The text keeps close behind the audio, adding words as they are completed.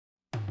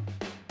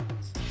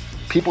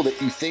people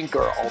that you think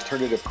are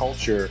alternative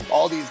culture,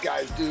 all these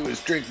guys do is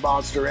drink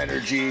Monster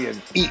Energy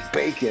and eat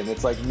bacon.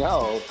 It's like,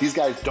 no, these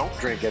guys don't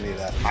drink any of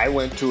that. I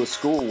went to a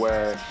school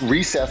where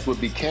recess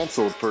would be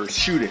canceled for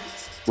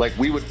shootings. Like,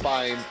 we would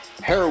find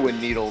heroin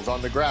needles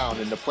on the ground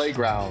in the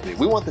playground.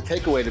 We want the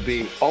takeaway to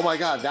be, oh my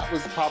God, that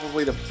was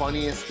probably the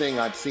funniest thing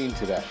I've seen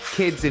today.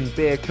 Kids in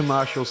beer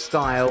commercial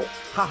style.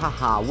 Ha ha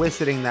ha, we're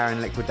sitting there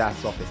in Liquid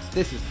Death's office.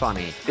 This is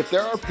funny. If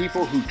there are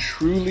people who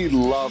truly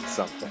love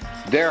something,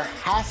 there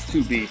has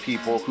to be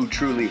people who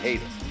truly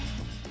hate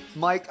it.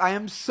 Mike, I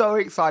am so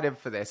excited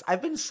for this.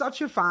 I've been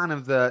such a fan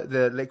of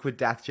the Liquid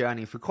Death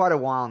journey for quite a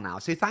while now.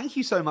 So thank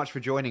you so much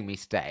for joining me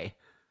today.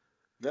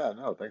 Yeah,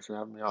 no, thanks for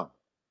having me on.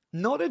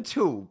 Not at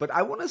all, but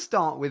I want to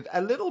start with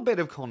a little bit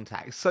of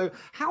context. So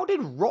how did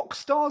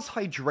Rockstar's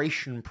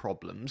hydration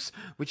problems,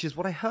 which is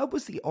what I heard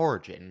was the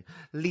origin,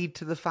 lead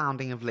to the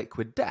founding of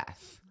Liquid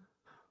Death?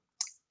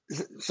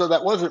 So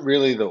that wasn't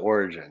really the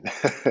origin.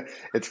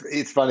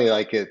 It's funny,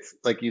 it's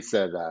like you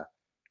said,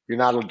 you're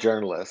not a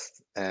journalist,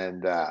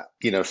 and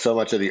so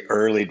much of the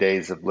early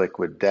days of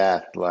Liquid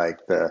Death, like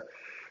the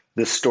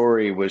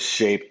story was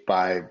shaped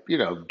by,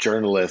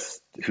 journalists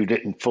who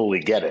didn't fully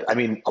get it. I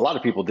mean, a lot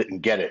of people didn't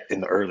get it in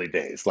the early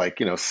days.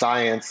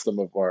 Science, some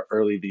of our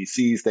early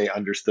VCs, they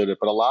understood it,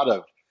 but a lot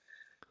of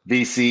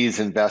VCs,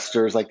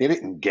 investors, they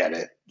didn't get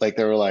it. They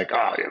were like,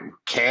 oh,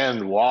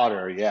 canned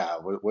water. Yeah,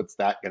 what's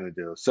that going to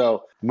do?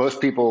 So most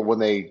people, when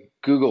they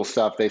Google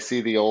stuff, they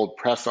see the old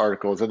press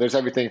articles, and there's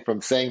everything from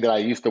saying that I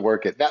used to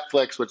work at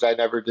Netflix, which I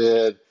never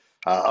did.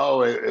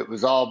 It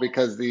was all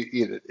because they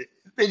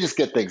just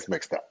get things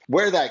mixed up.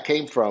 Where that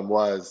came from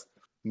was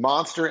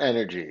Monster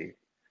Energy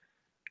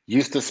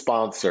used to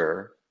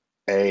sponsor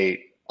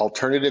a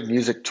alternative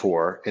music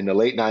tour in the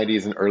late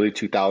 90s and early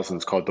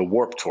 2000s called the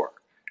Warp Tour.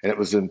 And it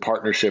was in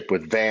partnership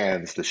with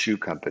Vans, the shoe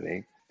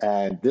company.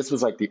 And this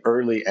was like the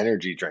early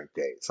energy drink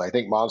days. I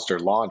think Monster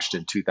launched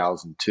in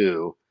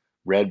 2002.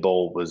 Red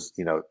Bull was,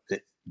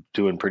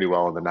 doing pretty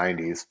well in the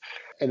 90s.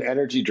 And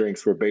energy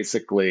drinks were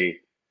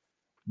basically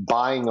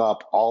buying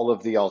up all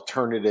of the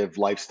alternative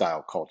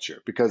lifestyle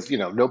culture because,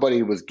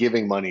 nobody was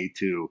giving money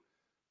to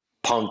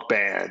punk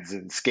bands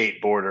and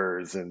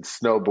skateboarders and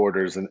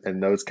snowboarders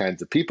and those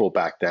kinds of people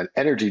back then.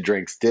 Energy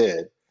drinks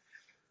did.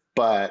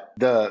 But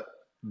the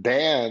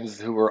bands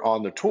who were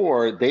on the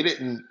tour, they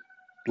didn't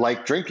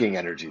like drinking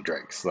energy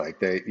drinks.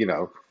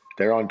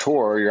 They're on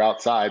tour, you're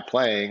outside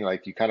playing,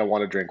 you kind of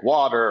want to drink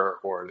water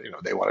or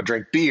they want to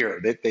drink beer.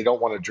 They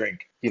don't want to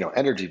drink,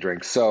 energy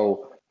drinks.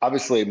 So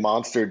obviously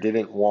Monster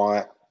didn't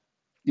want,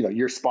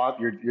 you're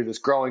this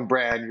growing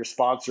brand, you're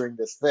sponsoring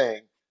this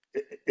thing.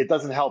 It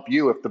doesn't help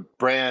you if the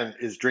brand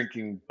is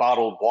drinking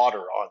bottled water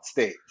on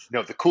stage.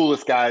 The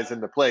coolest guys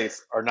in the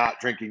place are not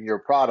drinking your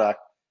product.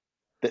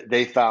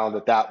 They found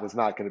that was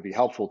not going to be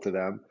helpful to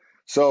them.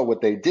 So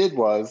what they did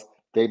was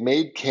they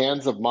made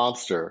cans of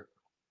Monster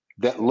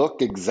that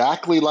looked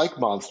exactly like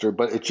Monster,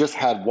 but it just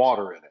had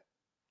water in it.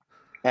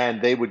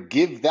 And they would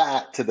give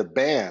that to the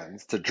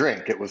bands to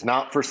drink. It was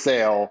not for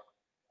sale.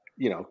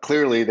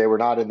 Clearly they were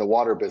not in the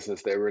water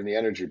business. They were in the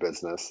energy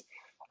business.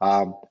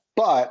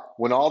 But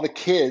when all the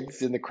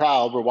kids in the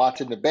crowd were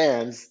watching the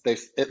bands,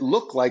 it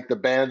looked like the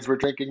bands were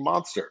drinking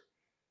Monster.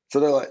 So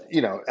they're like,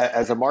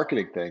 as a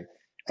marketing thing.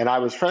 And I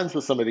was friends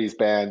with some of these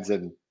bands,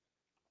 and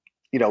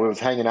we was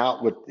hanging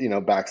out with,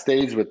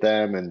 backstage with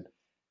them. And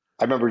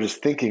I remember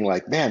just thinking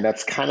man,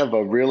 that's kind of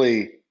a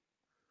really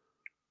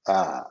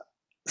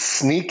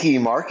sneaky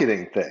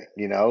marketing thing,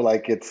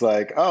 it's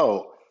like,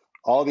 oh,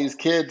 all these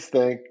kids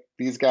think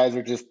these guys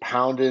are just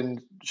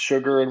pounding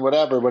sugar and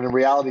whatever, when in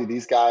reality,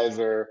 these guys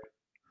are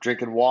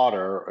drinking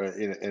water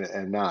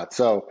and not.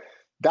 So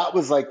that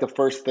was the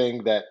first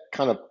thing that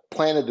kind of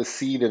planted the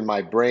seed in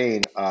my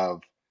brain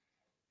of,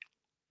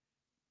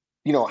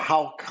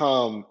 how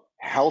come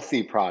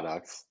healthy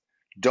products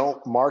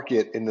don't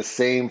market in the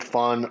same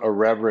fun,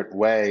 irreverent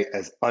way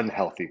as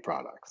unhealthy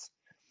products?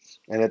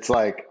 And it's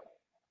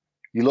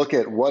you look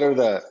at what are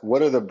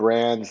the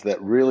brands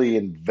that really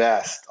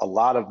invest a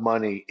lot of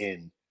money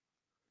in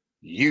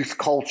youth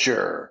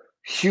culture,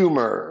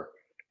 humor,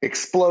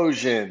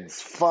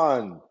 explosions,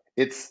 fun.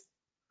 It's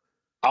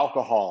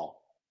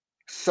alcohol,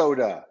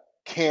 soda,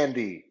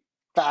 candy,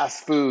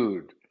 fast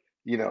food,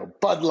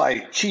 Bud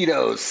Light,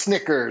 Cheetos,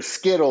 Snickers,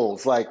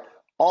 Skittles,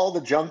 all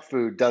the junk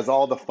food does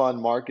all the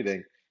fun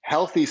marketing.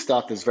 Healthy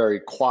stuff is very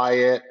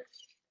quiet.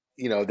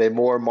 They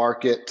more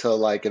market to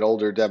an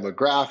older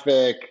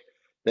demographic.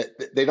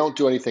 They don't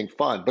do anything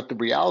fun. But the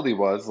reality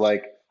was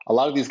a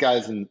lot of these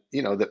guys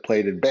that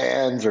played in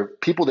bands or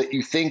people that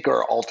you think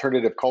are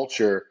alternative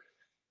culture,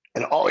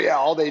 and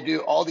all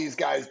these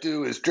guys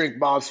do is drink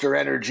Monster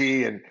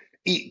Energy and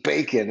eat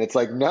bacon. It's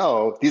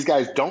no, these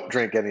guys don't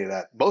drink any of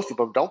that. Most of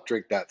them don't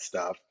drink that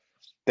stuff.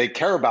 They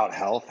care about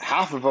health.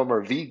 Half of them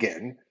are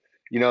vegan.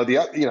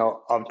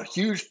 A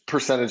huge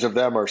percentage of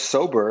them are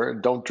sober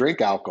and don't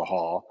drink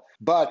alcohol.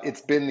 But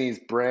it's been these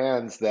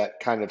brands that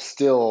kind of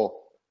still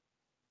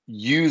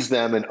use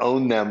them and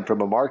own them from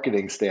a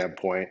marketing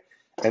standpoint.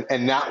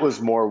 And that was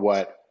more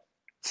what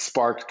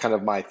sparked kind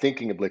of my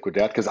thinking of Liquid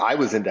Death because I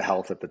was into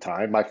health at the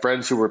time. My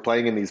friends who were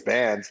playing in these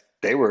bands,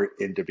 they were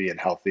into being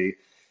healthy.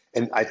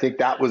 And I think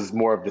that was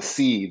more of the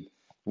seed,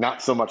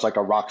 not so much like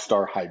a rock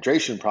star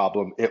hydration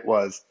problem. It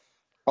was,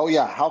 oh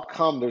yeah, how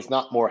come there's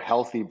not more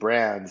healthy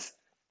brands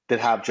that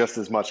have just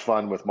as much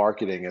fun with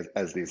marketing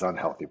as these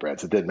unhealthy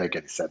brands? It didn't make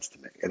any sense to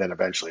me. And then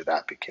eventually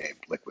that became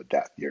Liquid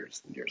Death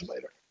years and years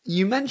later.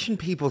 You mentioned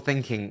people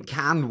thinking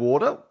canned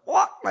water.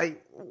 What?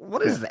 Like,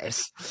 what is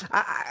this?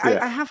 I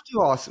Yeah. have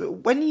to ask,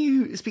 when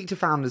you speak to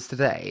founders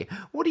today,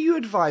 what do you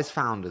advise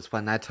founders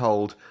when they're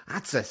told,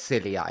 that's a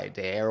silly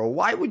idea, or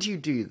why would you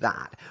do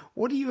that?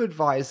 What do you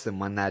advise them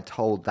when they're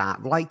told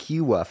that, like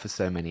you were for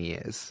so many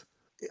years?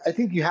 I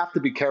think you have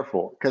to be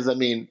careful because, I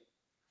mean,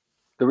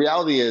 the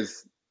reality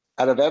is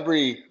out of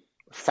every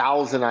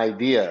 1,000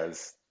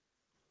 ideas,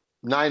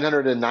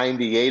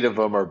 998 of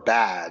them are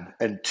bad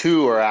and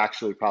two are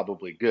actually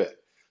probably good.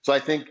 So I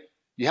think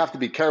you have to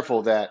be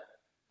careful that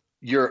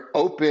you're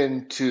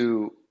open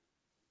to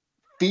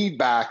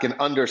feedback and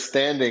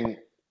understanding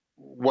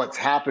what's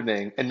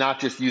happening and not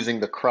just using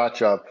the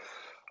crutch of,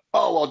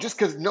 oh, well, just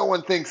because no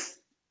one thinks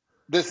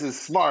this is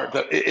smart,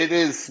 that it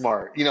is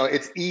smart. You know,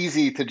 it's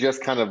easy to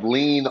just kind of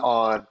lean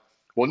on,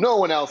 well, no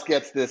one else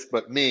gets this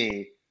but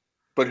me,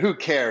 but who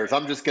cares?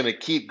 I'm just going to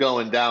keep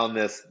going down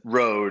this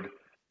road.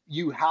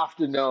 You have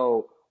to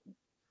know,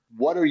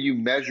 what are you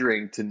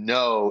measuring to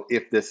know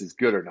if this is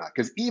good or not?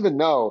 Because even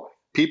though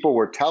people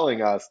were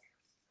telling us,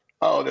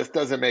 oh, this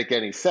doesn't make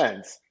any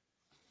sense,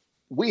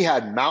 we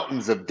had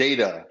mountains of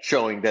data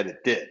showing that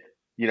it did.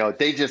 You know,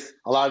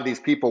 a lot of these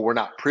people were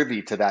not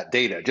privy to that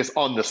data. Just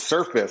on the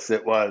surface,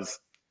 it was,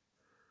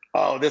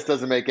 oh, this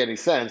doesn't make any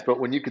sense. But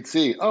when you could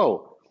see,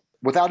 oh,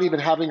 without even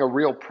having a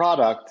real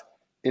product,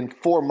 in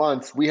 4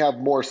 months, we have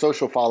more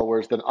social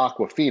followers than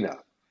Aquafina.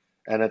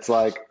 And it's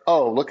like,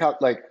 oh, look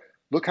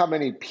how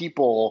many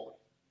people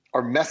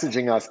are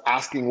messaging us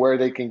asking where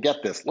they can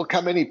get this. Look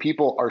how many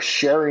people are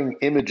sharing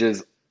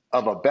images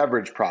of a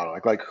beverage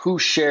product. Like, who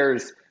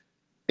shares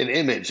an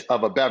image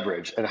of a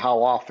beverage and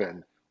how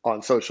often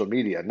on social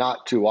media?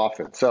 Not too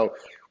often. So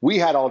we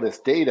had all this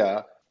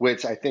data,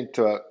 which I think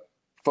to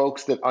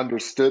folks that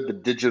understood the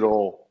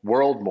digital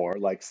world more,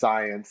 like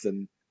science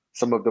and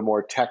some of the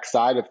more tech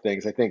side of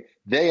things, I think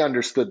they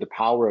understood the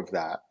power of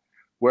that.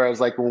 Whereas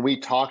like when we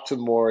talk to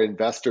more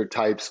investor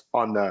types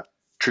on the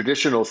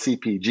traditional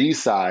CPG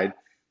side,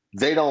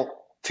 they don't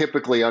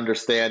typically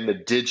understand the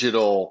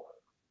digital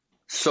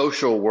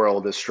social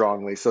world as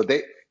strongly. So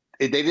they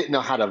didn't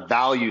know how to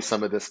value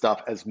some of this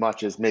stuff as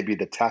much as maybe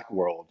the tech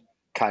world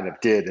kind of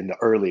did in the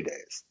early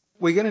days.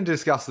 We're going to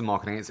discuss the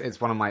marketing.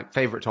 It's one of my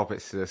favorite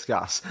topics to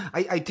discuss.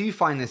 I do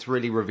find this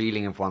really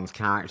revealing of one's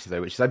character,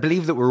 though, which is I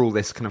believe that we're all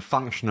this kind of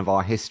function of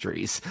our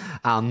histories.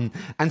 And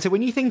so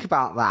when you think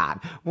about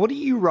that, what are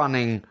you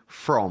running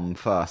from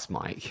first,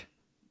 Mike?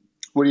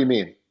 What do you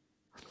mean?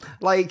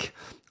 Like,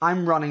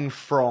 I'm running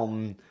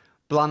from,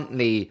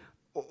 bluntly,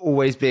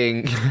 always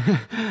being,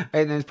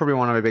 and it's probably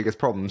one of my biggest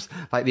problems,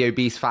 like the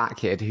obese fat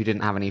kid who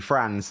didn't have any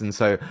friends. And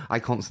so I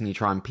constantly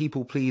try and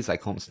people please. I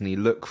constantly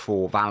look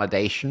for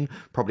validation,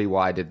 probably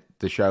why I did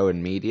the show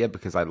and media,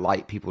 because I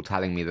like people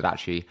telling me that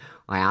actually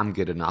I am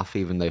good enough,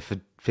 even though for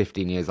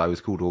 15 years I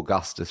was called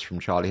Augustus from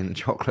Charlie and the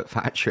Chocolate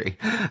Factory.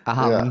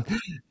 Yeah.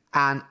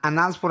 And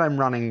that's what I'm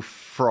running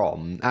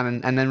from.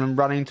 And then I'm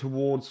running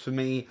towards, for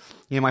me,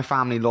 you know, my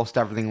family lost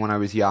everything when I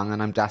was young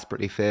and I'm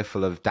desperately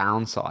fearful of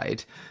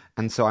downside.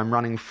 And so I'm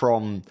running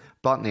from,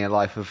 bluntly, a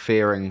life of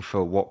fearing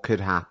for what could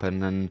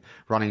happen and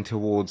running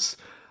towards,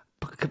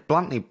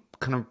 bluntly,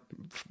 kind of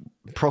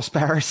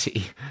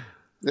prosperity.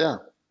 Yeah.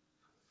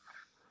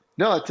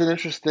 No, it's an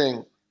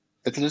interesting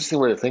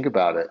way to think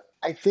about it.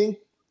 I think,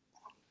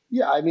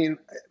 yeah, I mean,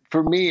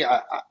 for me,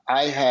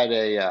 I had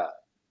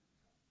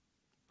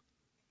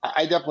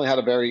I definitely had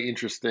a very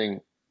interesting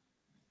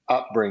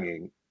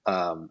upbringing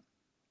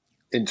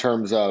in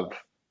terms of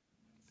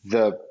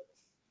the.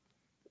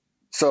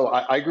 So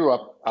I grew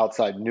up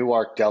outside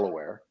Newark,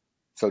 Delaware.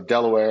 So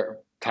Delaware,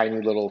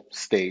 tiny little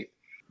state.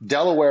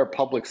 Delaware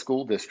public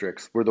school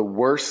districts were the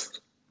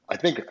worst. I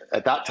think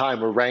at that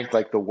time were ranked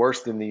like the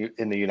worst in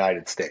the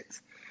United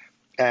States.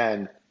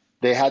 And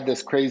they had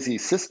this crazy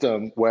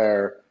system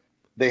where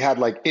they had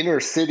like inner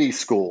city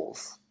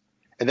schools.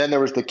 And then there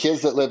was the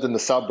kids that lived in the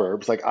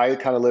suburbs. Like I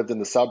kind of lived in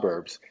the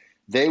suburbs.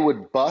 They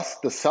would bus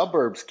the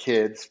suburbs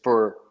kids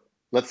for,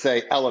 let's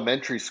say,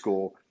 elementary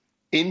school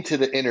into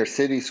the inner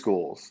city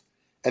schools.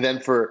 And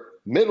then for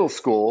middle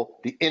school,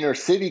 the inner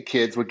city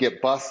kids would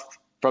get bused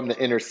from the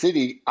inner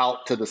city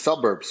out to the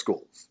suburb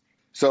schools.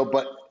 So,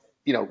 but,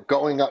 you know,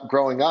 growing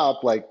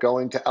up, like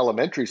going to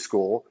elementary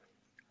school,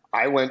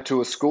 I went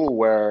to a school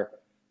where,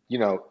 you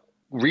know,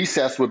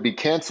 recess would be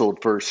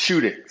canceled for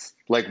shootings.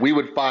 Like we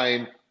would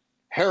find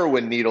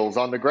heroin needles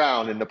on the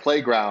ground in the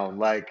playground.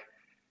 Like,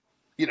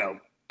 you know,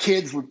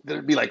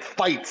 there'd be like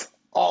fights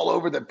all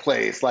over the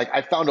place. Like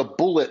I found a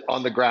bullet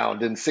on the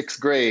ground in 6th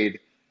grade.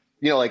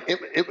 You know, like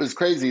it was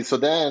crazy. So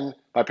then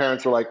my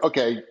parents were like,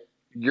 okay,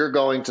 you're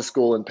going to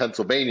school in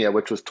Pennsylvania,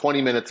 which was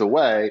 20 minutes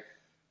away,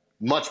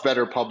 much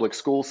better public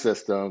school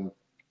system.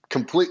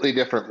 completely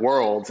different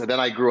worlds. And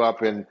then I grew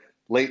up in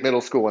late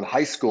middle school and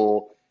high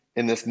school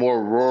in this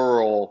more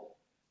rural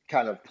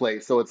kind of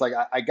place. So it's like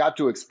I got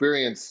to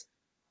experience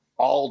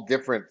all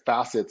different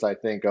facets, I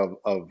think,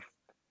 of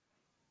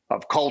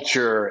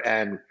culture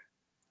and,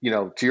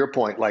 to your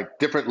point, like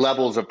different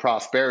levels of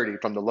prosperity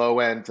from the low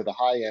end to the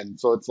high end.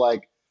 So it's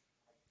like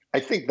I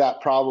think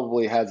that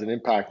probably has an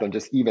impact on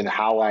just even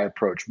how I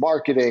approach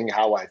marketing,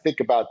 how I think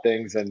about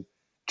things. And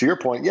to your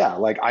point, yeah,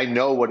 like I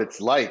know what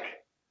it's like,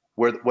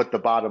 what the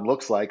bottom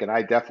looks like, and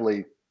I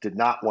definitely did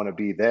not want to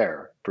be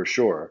there for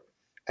sure.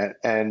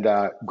 And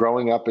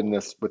growing up in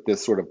this with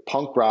this sort of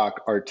punk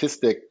rock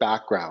artistic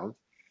background,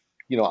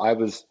 I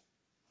was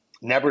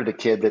never the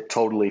kid that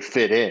totally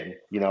fit in,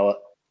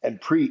 and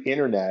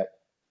pre-internet,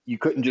 you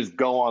couldn't just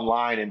go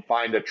online and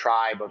find a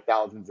tribe of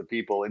thousands of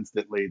people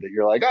instantly that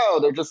you're like, oh,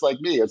 they're just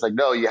like me. It's like,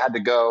 no, you had to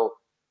go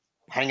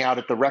hang out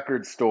at the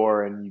record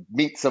store and you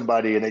meet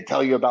somebody and they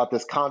tell you about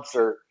this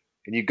concert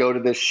and you go to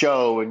this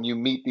show and you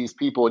meet these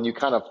people and you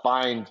kind of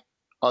find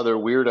other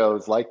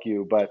weirdos like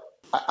you. But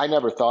I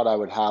never thought I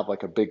would have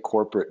like a big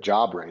corporate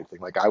job or anything.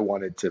 Like I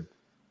wanted to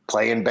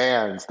play in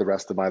bands the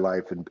rest of my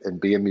life and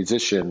be a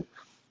musician.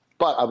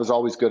 But I was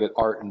always good at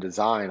art and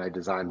design. I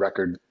designed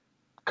record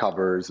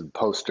covers and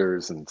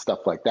posters and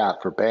stuff like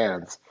that for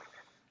bands.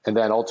 And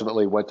then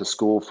ultimately went to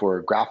school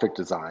for graphic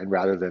design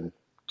rather than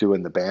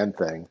doing the band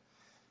thing.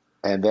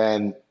 And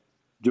then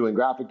doing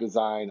graphic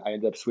design, I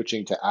ended up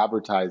switching to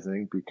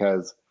advertising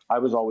because I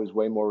was always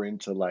way more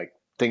into like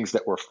things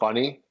that were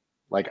funny.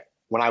 Like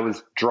when I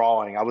was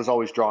drawing, I was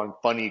always drawing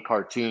funny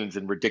cartoons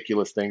and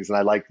ridiculous things. And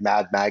I liked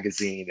Mad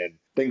Magazine and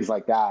things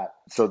like that.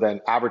 So then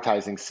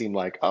advertising seemed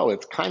like, oh,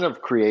 it's kind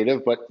of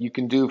creative, but you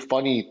can do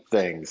funny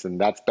things. And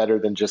that's better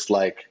than just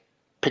like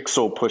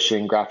pixel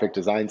pushing graphic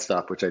design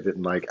stuff, which I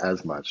didn't like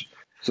as much.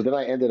 So then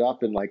I ended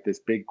up in like this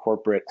big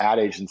corporate ad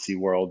agency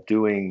world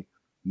doing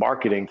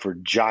marketing for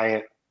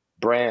giant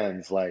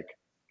brands like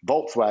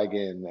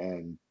Volkswagen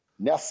and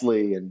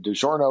Nestle and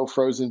DiGiorno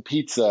frozen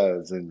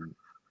pizzas and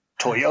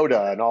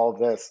Toyota and all of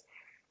this.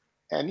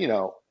 And,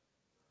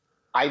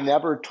 I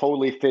never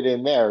totally fit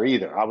in there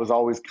either. I was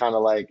always kind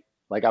of like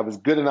I was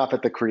good enough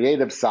at the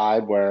creative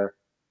side where,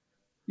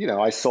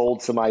 I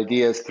sold some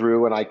ideas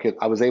through and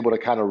I was able to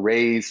kind of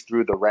raise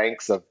through the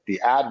ranks of the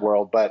ad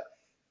world, but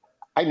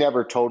I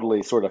never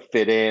totally sort of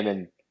fit in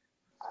and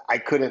I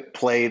couldn't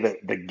play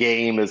the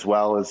game as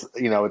well as,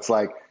 it's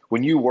like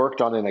when you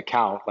worked on an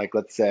account, like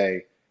let's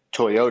say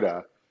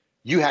Toyota,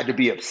 you had to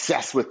be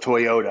obsessed with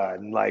Toyota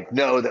and like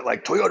know that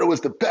like Toyota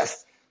was the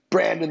best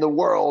brand in the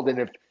world. And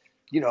if,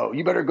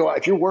 you better go,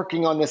 if you're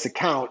working on this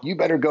account, you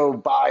better go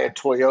buy a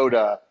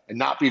Toyota and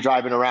not be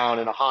driving around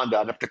in a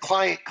Honda. And if the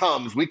client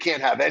comes, we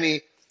can't have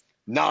any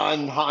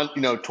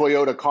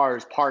Toyota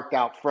cars parked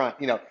out front.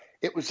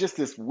 It was just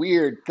this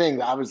weird thing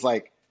that I was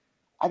like,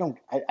 I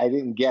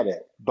didn't get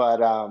it,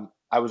 but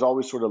I was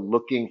always sort of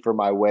looking for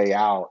my way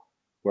out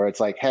where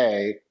it's like,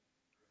 hey,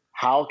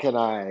 how can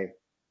I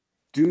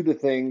do the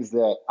things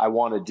that I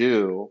want to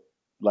do,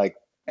 like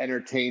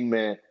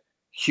entertainment,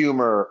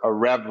 humor,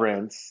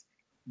 irreverence,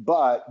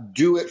 but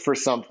do it for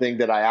something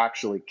that I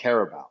actually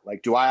care about.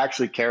 Like, do I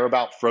actually care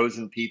about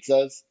frozen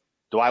pizzas?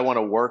 Do I want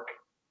to work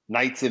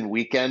nights and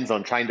weekends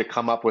on trying to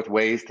come up with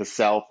ways to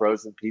sell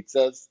frozen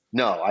pizzas?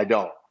 No, I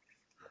don't.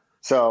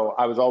 So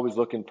I was always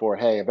looking for,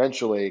 hey,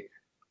 eventually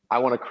I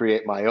want to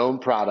create my own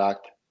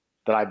product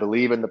that I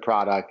believe in the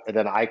product, and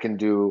then I can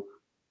do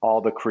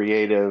all the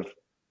creative,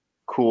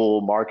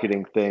 cool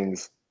marketing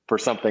things for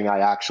something I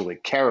actually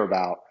care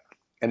about.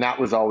 And that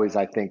was always,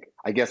 I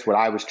guess what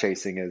I was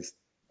chasing is,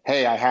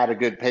 hey, I had a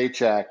good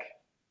paycheck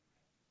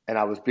and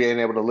I was being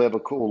able to live a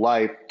cool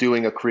life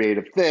doing a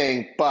creative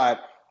thing, but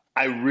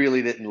I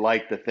really didn't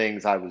like the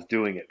things I was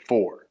doing it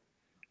for.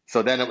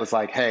 So then it was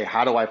like, hey,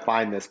 how do I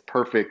find this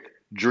perfect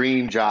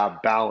dream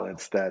job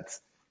balance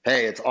that's,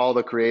 hey, it's all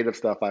the creative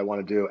stuff I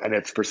want to do, and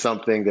it's for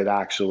something that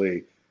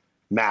actually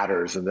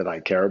matters and that I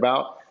care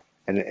about.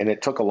 And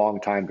it took a long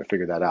time to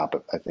figure that out,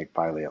 but I think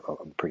finally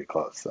I'm pretty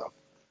close. So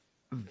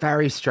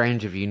very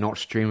strange of you not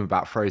to dream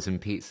about frozen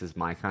pizzas,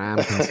 Mike. I am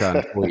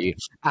concerned for you.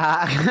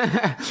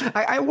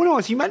 I want to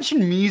ask, you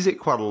mentioned music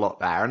quite a lot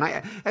there, and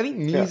I think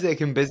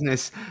music and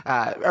business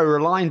are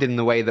aligned in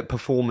the way that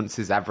performance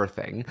is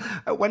everything.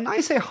 When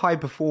I say high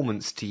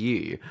performance to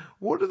you,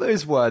 what do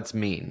those words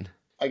mean?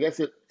 I guess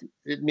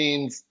it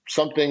means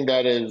something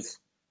that is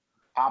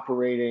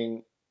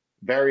operating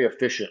very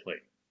efficiently.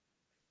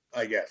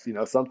 I guess,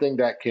 something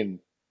that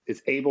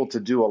is able to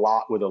do a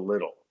lot with a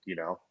little.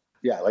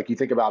 Yeah, like you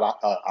think about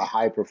a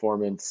high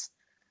performance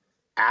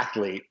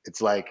athlete,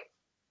 it's like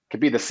could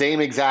be the same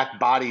exact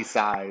body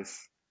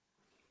size,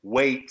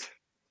 weight,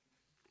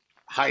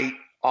 height,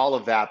 all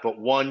of that, but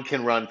one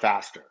can run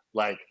faster.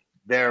 Like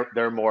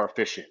they're more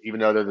efficient,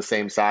 even though they're the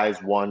same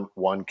size. One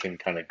can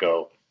kind of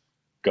go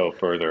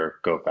further,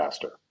 go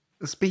faster.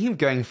 Speaking of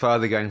going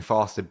further, going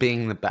faster,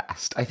 being the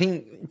best, I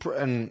think,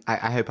 and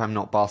I hope I'm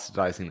not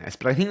bastardizing this,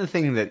 but I think the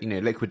thing that,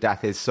 Liquid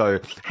Death is so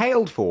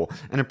hailed for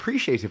and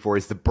appreciated for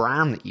is the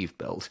brand that you've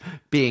built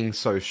being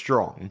so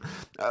strong.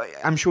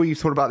 I'm sure you've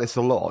thought about this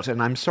a lot,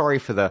 and I'm sorry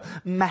for the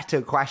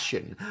meta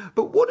question,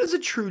 but what does a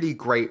truly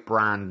great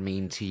brand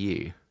mean to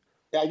you?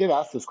 Yeah, I get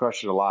asked this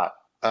question a lot.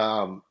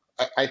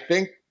 I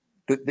think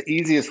the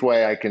easiest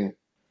way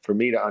for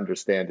me to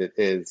understand it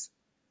is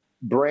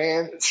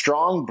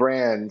strong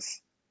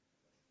brands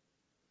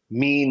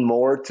mean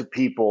more to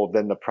people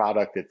than the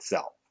product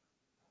itself.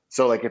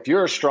 So, like, if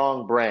you're a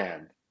strong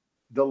brand,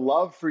 the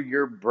love for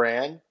your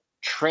brand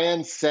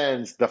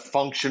transcends the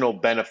functional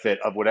benefit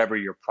of whatever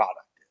your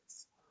product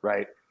is,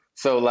 right?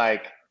 So,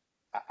 like,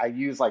 I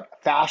use like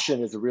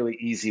fashion is a really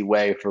easy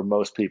way for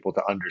most people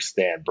to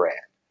understand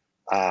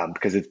brand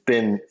because it's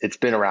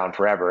been around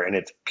forever and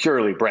it's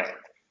purely brand.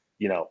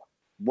 You know,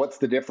 what's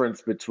the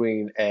difference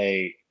between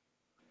a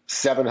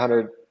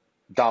 $700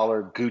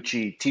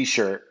 Gucci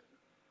T-shirt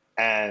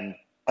and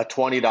a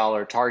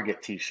 $20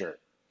 Target T-shirt?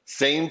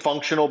 Same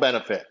functional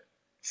benefit,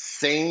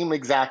 same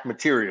exact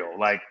material,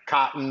 like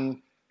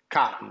cotton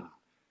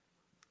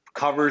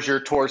covers your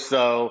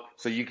torso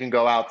so you can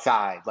go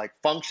outside. Like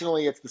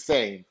functionally, it's the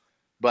same,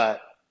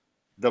 but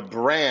the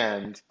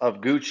brand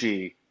of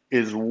Gucci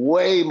is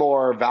way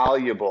more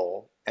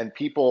valuable and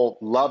people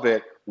love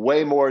it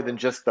way more than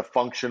just the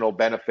functional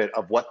benefit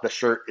of what the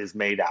shirt is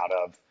made out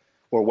of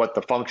or what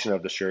the function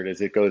of the shirt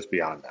is. It goes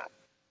beyond that.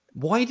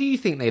 Why do you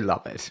think they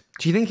love it?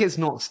 Do you think it's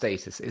not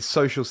status? It's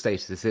social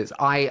status. It's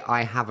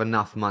I have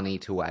enough money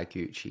to wear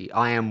Gucci.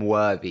 I am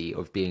worthy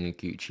of being a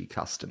Gucci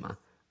customer.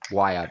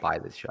 Why I buy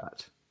this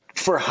shirt?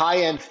 For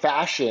high-end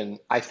fashion,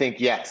 I think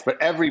yes,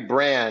 but every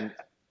brand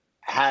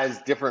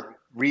has different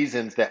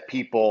reasons that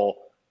people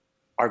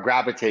are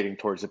gravitating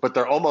towards it, but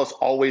they're almost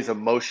always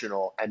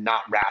emotional and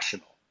not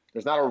rational.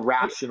 There's not a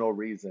rational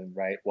reason,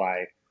 right?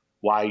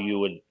 Why you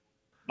would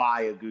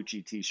buy a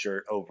Gucci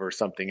T-shirt over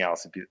something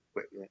else if you,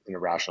 in a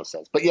rational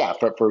sense. But yeah,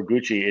 for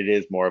Gucci, it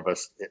is more of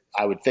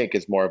I would think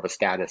is more of a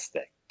status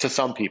thing to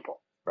some people,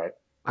 right?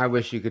 I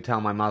wish you could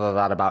tell my mother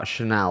that about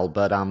Chanel,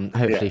 but Yeah.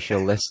 hopefully she'll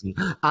listen.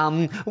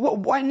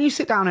 When you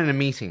sit down in a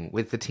meeting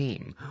with the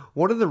team,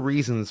 what are the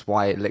reasons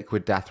why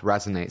Liquid Death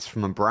resonates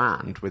from a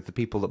brand with the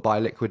people that buy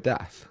Liquid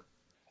Death?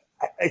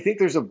 I think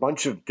there's a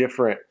bunch of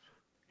different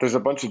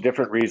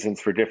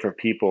reasons for different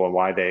people and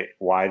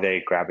why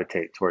they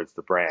gravitate towards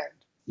the brand.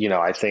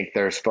 I think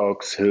there's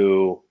folks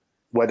who,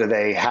 whether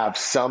they have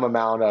some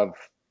amount of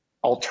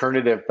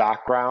alternative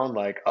background,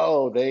 like,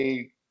 oh,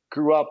 they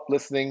grew up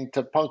listening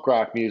to punk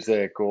rock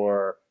music,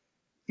 or,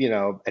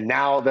 and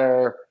now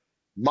they're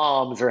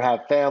moms or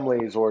have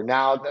families, or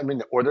now, I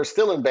mean, or they're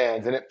still in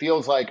bands, and it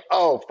feels like,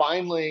 oh,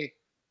 finally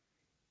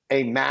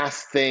a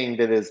mass thing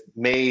that is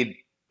made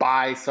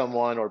by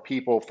someone or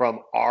people from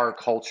our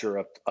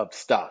culture of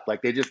stuff.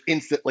 Like they just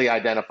instantly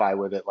identify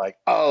with it, like,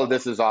 oh,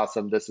 this is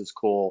awesome. This is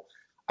cool.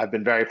 I've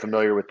been very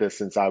familiar with this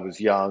since I was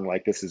young.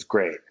 Like, this is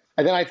great.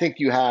 And then I think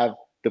you have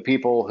the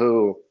people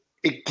who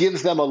it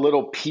gives them a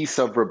little piece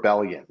of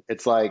rebellion.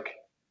 It's like,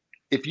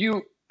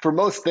 for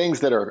most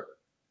things that are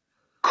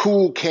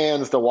cool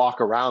cans to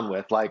walk around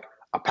with, like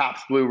a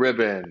Pabst Blue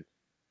Ribbon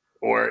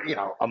or,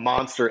 a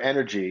Monster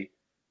Energy,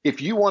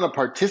 if you want to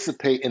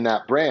participate in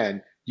that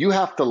brand, you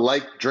have to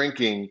like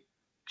drinking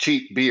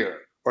cheap beer,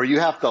 or you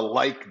have to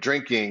like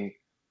drinking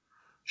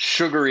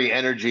sugary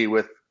energy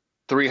with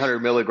 300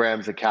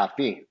 milligrams of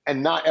caffeine.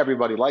 And not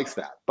everybody likes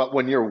that. But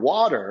when you're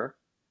water,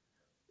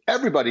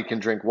 everybody can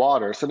drink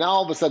water. So now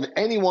all of a sudden,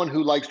 anyone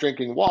who likes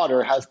drinking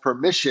water has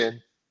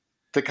permission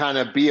to kind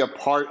of be a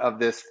part of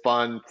this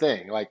fun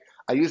thing. Like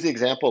I use the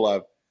example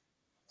of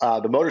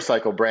the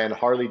motorcycle brand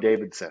Harley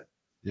Davidson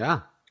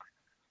Yeah.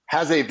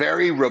 has a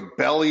very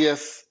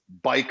rebellious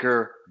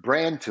biker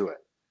brand to it.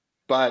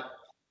 But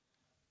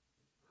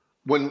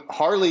when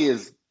Harley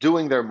is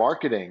doing their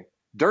marketing,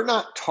 they're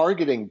not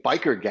targeting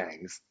biker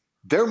gangs.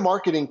 They're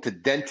marketing to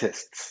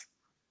dentists,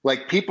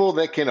 like people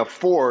that can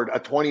afford a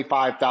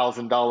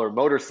 $25,000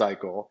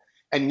 motorcycle.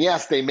 And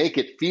yes, they make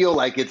it feel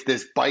like it's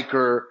this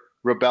biker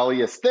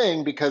rebellious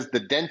thing because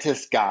the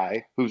dentist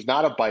guy who's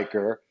not a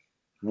biker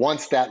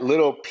wants that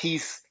little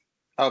piece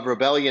of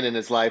rebellion in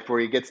his life where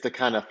he gets to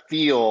kind of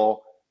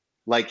feel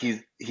like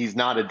he's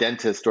not a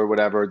dentist or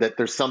whatever, that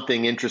there's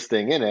something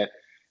interesting in it.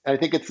 And I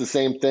think it's the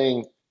same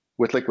thing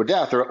with Liquid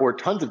Death or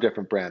tons of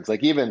different brands.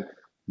 Like even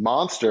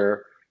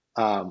Monster,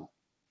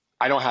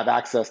 I don't have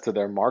access to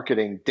their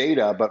marketing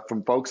data, but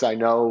from folks I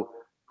know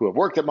who have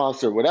worked at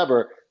Monster or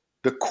whatever,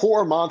 the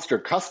core Monster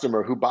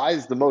customer who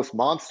buys the most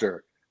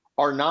Monster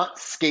are not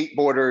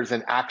skateboarders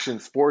and action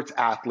sports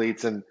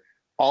athletes and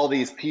all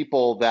these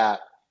people that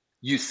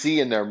you see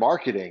in their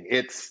marketing.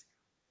 It's,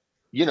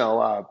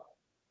 a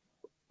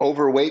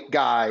overweight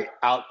guy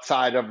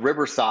outside of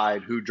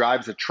Riverside who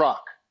drives a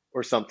truck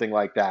or something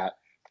like that.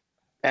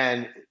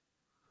 And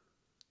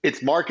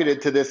it's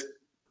marketed to this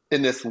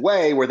in this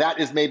way where that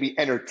is maybe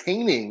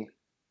entertaining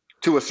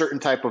to a certain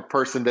type of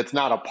person that's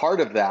not a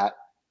part of that.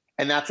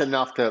 And that's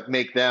enough to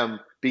make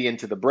them be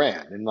into the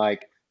brand. And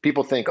like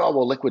people think, oh,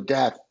 well, Liquid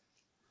Death,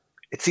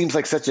 it seems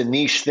like such a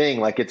niche thing,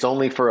 like it's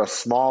only for a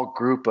small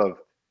group of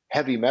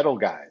heavy metal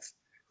guys.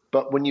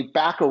 But when you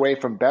back away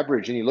from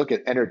beverage and you look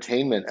at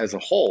entertainment as a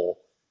whole,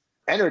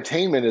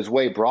 entertainment is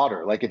way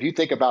broader. Like if you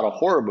think about a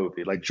horror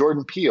movie, like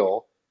Jordan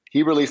Peele,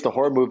 he released a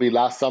horror movie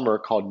last summer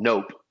called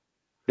Nope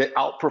that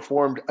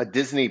outperformed a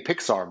Disney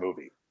Pixar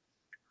movie.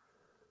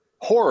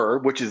 Horror,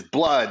 which is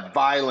blood,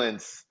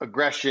 violence,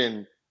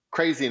 aggression,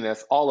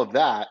 craziness, all of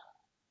that,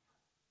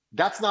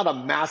 that's not a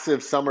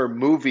massive summer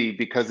movie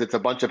because it's a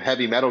bunch of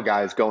heavy metal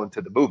guys going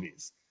to the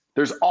movies.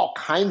 There's all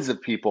kinds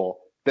of people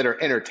that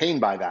are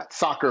entertained by that.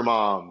 Soccer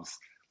moms,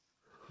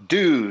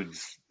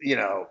 dudes,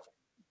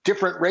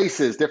 different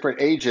races,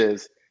 different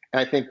ages. And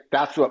I think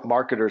that's what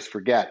marketers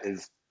forget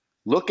is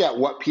look at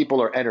what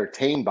people are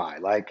entertained by.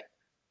 Like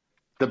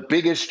the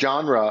biggest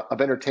genre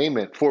of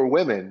entertainment for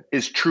women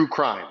is true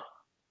crime.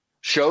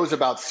 Shows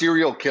about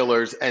serial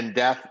killers and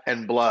death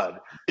and blood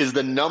is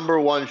the number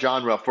one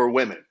genre for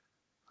women.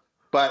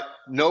 But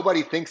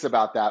nobody thinks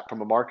about that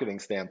from a marketing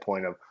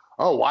standpoint of,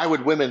 oh, why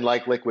would women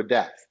like Liquid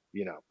Death?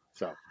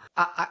 So.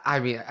 I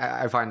mean,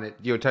 I find that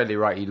you're totally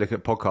right. You look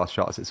at podcast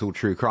charts, it's all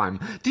true crime.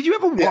 Did you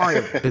ever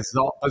worry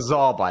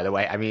bizarre, by the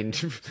way? I mean,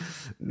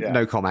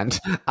 no comment.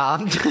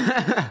 I'm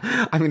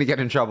going to get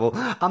in trouble.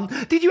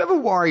 Did you ever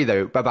worry,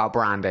 though, about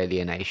brand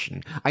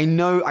alienation? I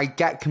know I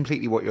get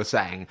completely what you're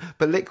saying,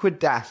 but Liquid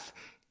Death,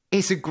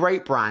 it's a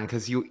great brand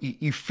because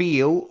you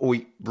feel, or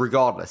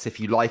regardless if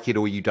you like it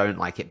or you don't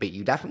like it, but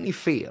you definitely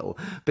feel.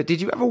 But did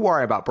you ever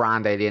worry about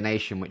brand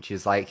alienation, which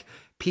is like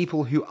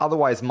people who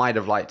otherwise might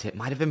have liked it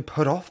might have been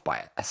put off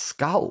by a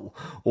skull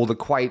or the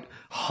quite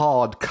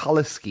hard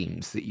color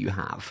schemes that you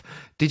have?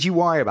 Did you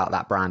worry about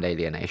that brand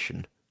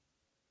alienation?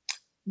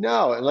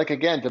 No, and like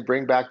again, to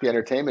bring back the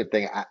entertainment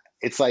thing,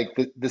 it's like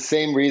the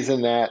same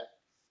reason that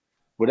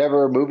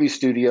whatever movie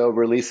studio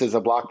releases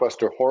a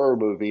blockbuster horror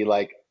movie,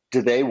 like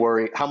do they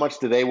worry? How much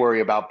do they worry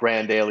about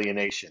brand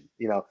alienation?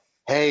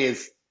 Hey,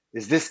 is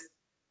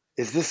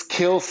this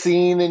kill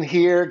scene in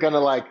here gonna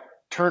like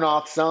turn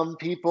off some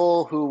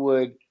people who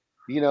would,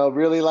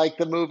 really like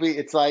the movie?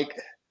 It's like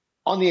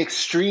on the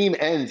extreme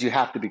ends, you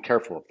have to be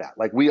careful of that.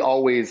 Like we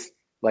always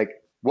like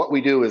what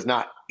we do is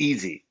not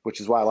easy,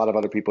 which is why a lot of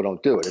other people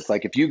don't do it. It's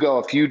like if you go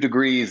a few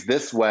degrees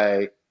this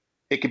way,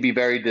 it could be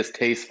very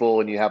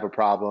distasteful and you have a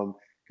problem.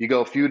 If you go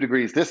a few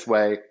degrees this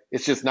way,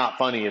 it's just not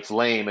funny, it's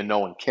lame, and no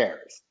one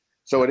cares.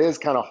 So it is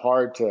kind of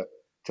hard to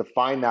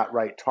find that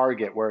right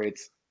target where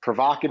it's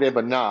provocative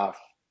enough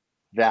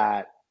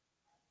that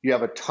you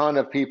have a ton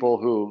of people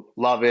who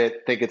love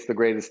it, think it's the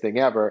greatest thing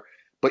ever,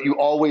 but you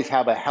always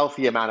have a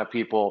healthy amount of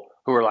people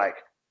who are like,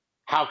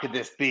 how could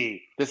this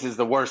be? This is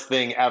the worst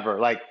thing ever.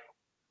 Like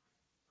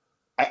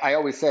I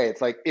always say,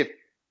 it's like if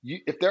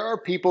there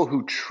are people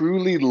who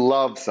truly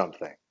love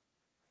something,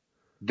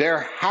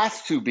 there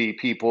has to be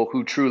people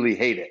who truly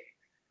hate it.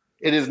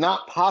 It is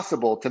not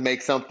possible to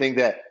make something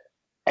that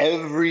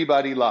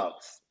everybody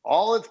loves.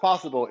 All it's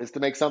possible is to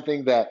make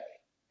something that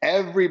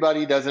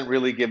everybody doesn't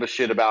really give a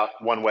shit about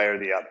one way or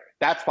the other.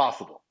 That's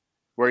possible.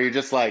 Where you're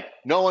just like,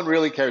 no one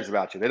really cares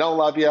about you. They don't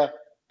love you.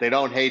 They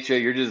don't hate you.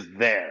 You're just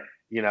there,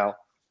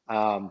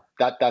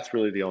 that's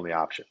really the only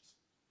option.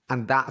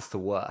 And that's the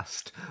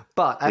worst.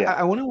 But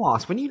I want to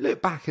ask, when you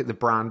look back at the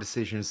brand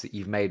decisions that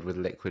you've made with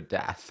Liquid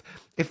Death,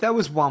 if there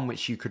was one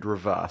which you could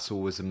reverse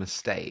or was a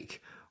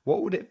mistake,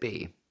 what would it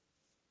be?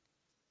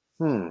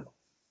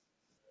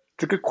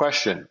 It's a good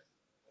question.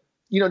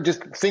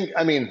 Just think,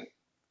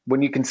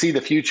 when you can see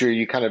the future,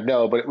 you kind of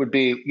know, but it would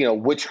be,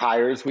 which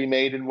hires we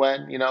made and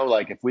when,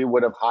 like if we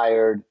would have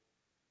hired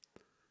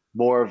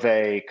more of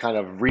a kind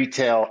of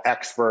retail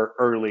expert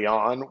early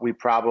on, we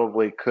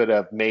probably could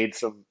have made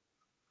some,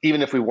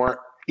 even if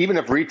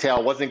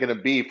retail wasn't going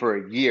to be for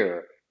a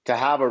year, to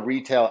have a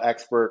retail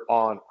expert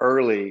on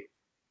early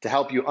to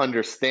help you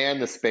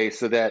understand the space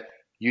so that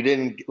you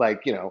didn't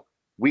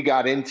we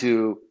got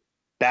into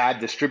bad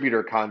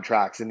distributor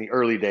contracts in the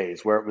early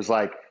days where it was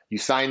like, you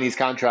sign these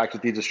contracts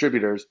with these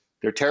distributors,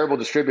 they're terrible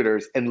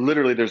distributors, and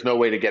literally there's no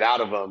way to get out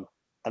of them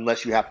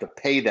unless you have to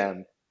pay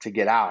them to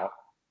get out.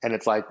 And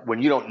it's like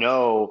when you don't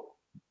know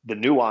the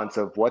nuance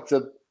of what's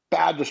a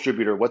bad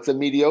distributor, what's a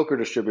mediocre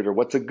distributor,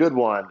 what's a good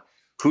one,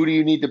 who do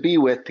you need to be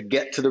with to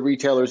get to the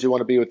retailers you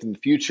want to be with in the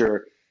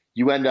future,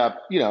 you end up,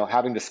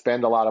 having to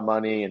spend a lot of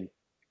money and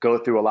go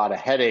through a lot of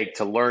headache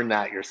to learn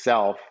that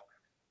yourself.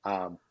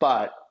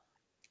 But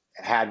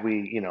had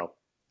we,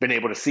 been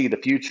able to see the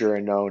future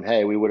and known,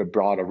 hey, we would have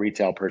brought a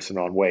retail person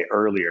on way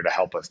earlier to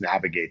help us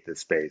navigate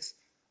this space.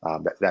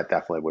 That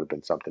definitely would have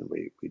been something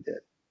we did.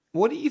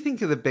 What do you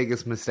think are the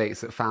biggest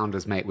mistakes that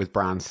founders make with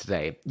brands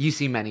today? You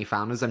see many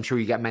founders. I'm sure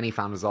you get many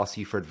founders ask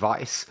you for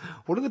advice.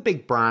 What are the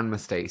big brand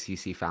mistakes you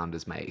see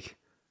founders make?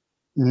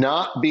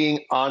 Not being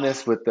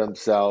honest with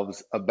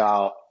themselves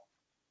about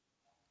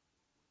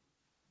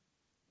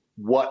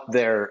what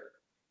their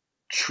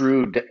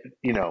true,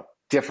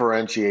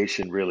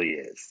 differentiation really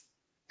is.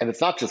 And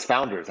it's not just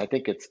founders. I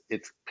think it's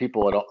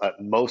people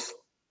at most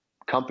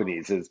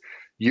companies is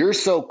you're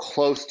so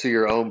close to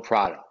your own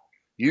product.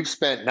 You've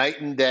spent night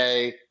and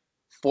day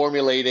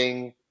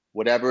formulating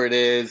whatever it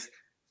is,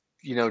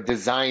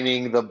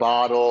 designing the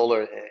bottle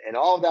and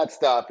all of that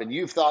stuff, and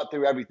you've thought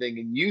through everything,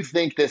 and you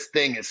think this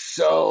thing is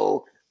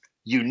so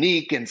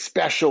unique and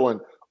special, and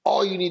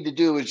all you need to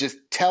do is just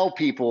tell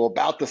people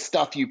about the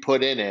stuff you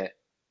put in it,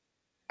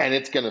 and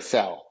it's going to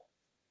sell.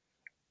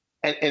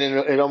 And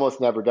it almost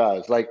never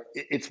does. Like,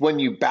 it's when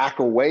you back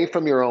away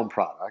from your own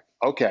product.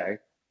 Okay,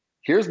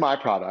 here's my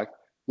product.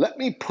 Let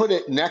me put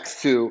it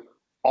next to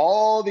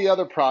all the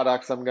other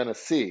products I'm going to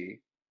see,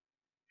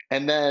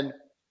 and then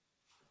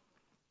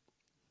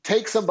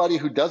take somebody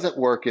who doesn't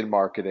work in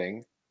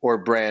marketing or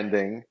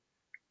branding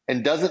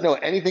and doesn't know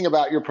anything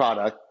about your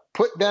product,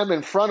 put them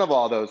in front of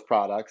all those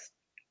products,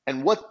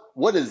 and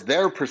what is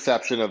their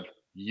perception of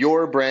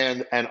your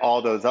brand and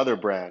all those other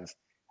brands?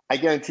 I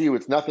guarantee you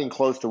it's nothing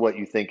close to what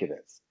you think it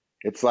is.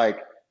 It's like,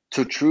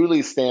 to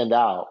truly stand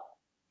out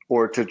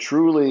or to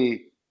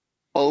truly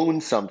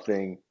own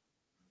something,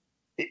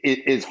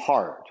 it is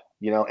hard,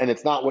 and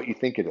it's not what you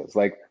think it is.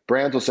 Like,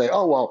 brands will say,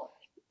 oh, well,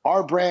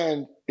 our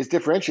brand is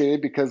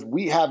differentiated because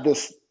we have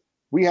this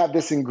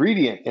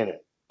ingredient in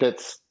it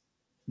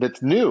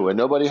that's new and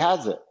nobody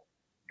has it.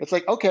 It's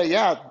like, okay,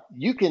 yeah,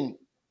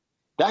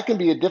 that can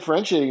be a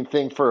differentiating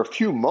thing for a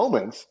few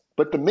moments,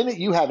 but the minute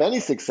you have any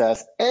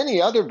success,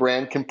 any other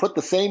brand can put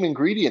the same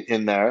ingredient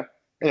in there.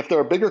 And if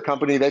they're a bigger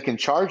company, they can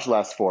charge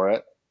less for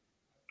it.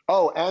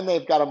 Oh, and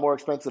they've got a more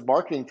expensive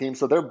marketing team,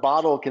 so their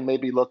bottle can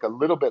maybe look a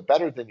little bit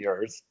better than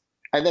yours.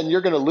 And then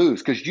you're going to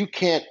lose because you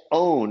can't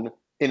own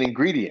an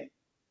ingredient.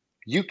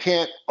 You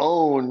can't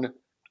own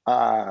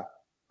a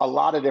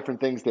lot of different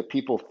things that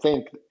people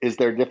think is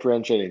their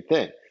differentiating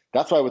thing.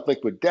 That's why with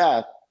Liquid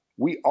Death,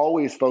 we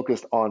always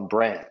focused on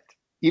brand.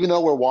 Even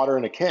though we're water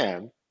in a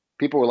can,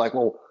 people were like,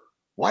 well,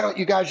 why don't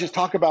you guys just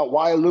talk about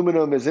why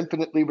aluminum is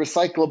infinitely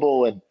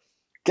recyclable and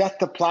death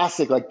to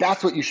plastic? Like,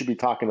 that's what you should be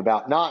talking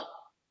about, not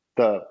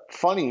the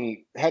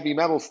funny heavy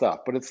metal stuff.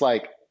 But it's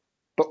like,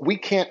 but we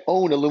can't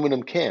own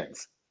aluminum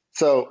cans.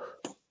 So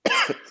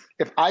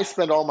if I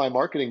spend all my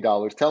marketing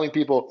dollars telling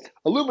people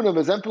aluminum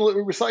is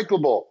infinitely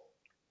recyclable,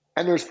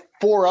 and there's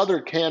 4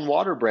 other canned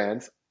water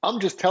brands, I'm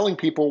just telling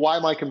people why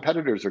my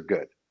competitors are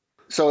good.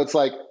 So it's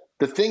like,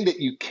 the thing that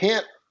you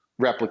can't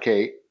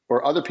replicate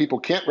or other people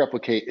can't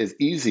replicate is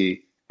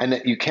easy, and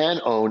that you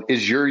can own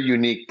is your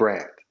unique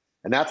brand.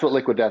 And that's what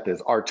Liquid Death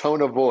is. Our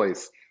tone of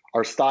voice,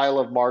 our style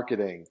of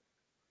marketing,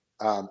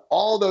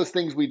 all those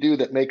things we do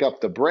that make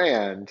up the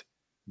brand,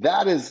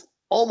 that is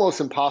almost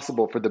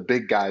impossible for the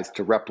big guys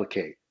to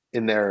replicate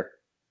in their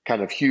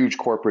kind of huge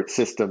corporate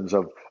systems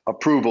of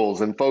approvals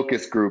and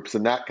focus groups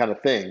and that kind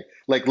of thing.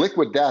 Like,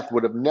 Liquid Death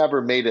would have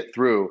never made it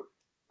through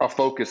a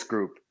focus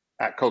group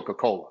at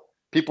Coca-Cola.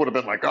 People would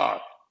have been like, oh,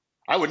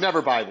 I would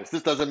never buy this.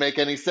 This doesn't make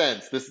any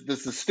sense. This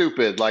is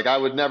stupid. Like, I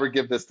would never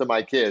give this to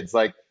my kids.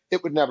 Like,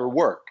 it would never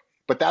work.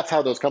 But that's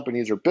how those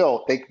companies are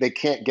built. They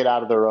can't get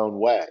out of their own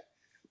way.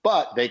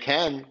 But they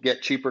can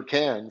get cheaper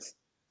cans.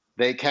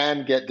 They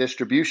can get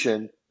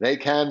distribution. They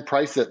can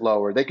price it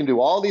lower. They can do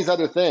all these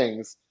other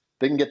things.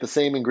 They can get the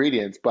same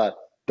ingredients, but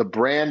the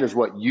brand is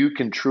what you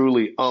can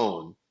truly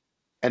own.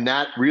 And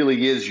that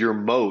really is your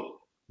moat,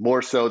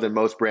 more so than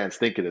most brands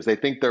think it is. They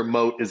think their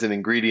moat is an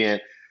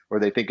ingredient, or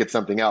they think it's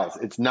something else.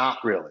 It's not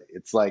really.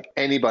 It's like,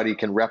 anybody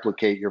can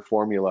replicate your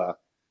formula.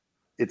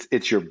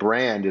 It's your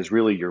brand is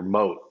really your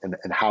moat, and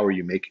how are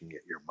you making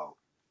it your moat?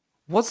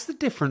 What's the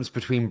difference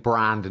between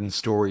brand and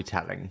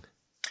storytelling?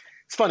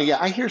 It's funny. Yeah,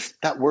 I hear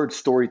that word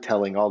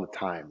storytelling all the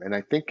time. And I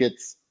think I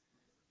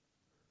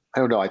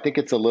don't know, I think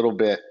it's a little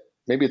bit,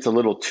 maybe it's a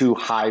little too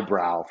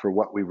highbrow for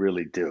what we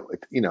really do.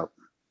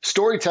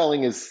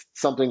 Storytelling is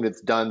something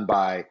that's done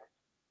by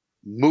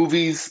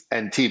movies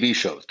and TV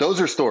shows. Those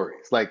are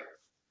stories. Like,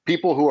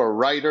 people who are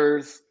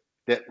writers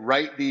that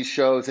write these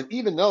shows, and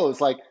even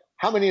those, like,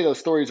 how many of those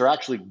stories are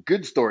actually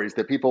good stories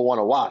that people want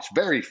to watch?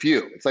 Very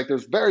few. It's like,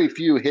 there's very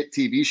few hit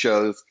TV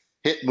shows,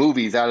 hit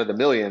movies out of the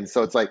millions.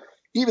 So it's like,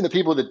 even the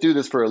people that do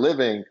this for a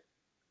living,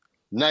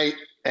 night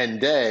and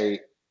day,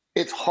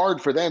 it's hard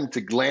for them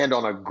to land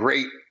on a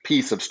great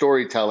piece of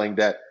storytelling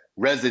that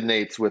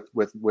resonates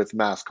with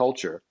mass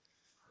culture.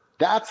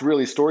 That's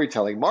really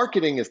storytelling.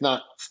 Marketing is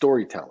not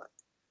storytelling,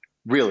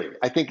 really.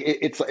 I think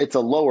it's a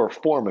lower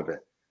form of it.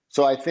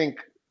 So I think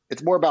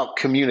it's more about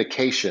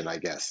communication, I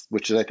guess,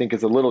 which I think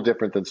is a little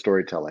different than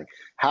storytelling.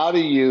 How do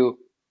you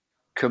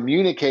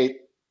communicate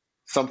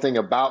something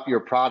about your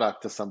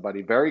product to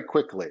somebody very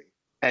quickly,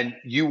 and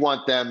you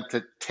want them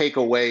to take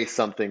away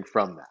something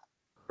from that,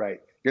 right?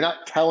 You're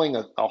not telling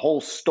a whole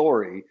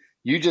story.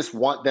 You just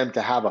want them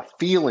to have a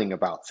feeling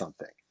about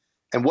something.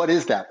 And what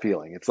is that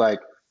feeling? It's like,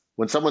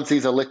 when someone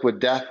sees a Liquid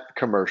Death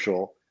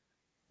commercial,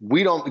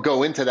 we don't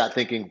go into that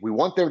thinking we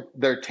want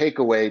their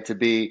takeaway to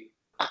be,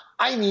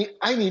 I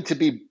need to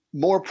be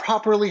more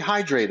properly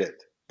hydrated.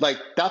 Like,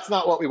 that's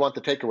not what we want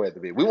the takeaway to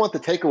be. We want the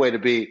takeaway to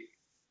be,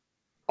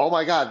 oh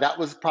my God, that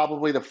was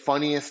probably the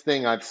funniest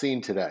thing I've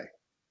seen today.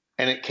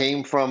 And it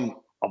came from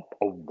a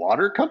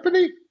water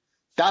company?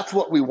 That's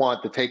what we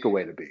want the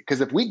takeaway to be.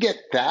 Because if we get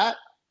that,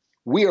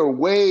 we are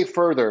way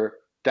further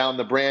down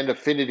the brand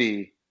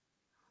affinity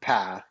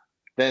path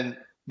than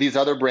these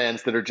other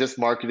brands that are just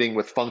marketing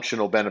with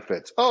functional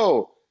benefits.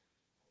 Oh,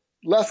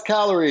 less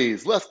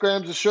calories, less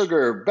grams of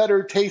sugar,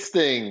 better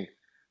tasting,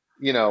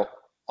 you know,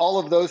 all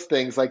of those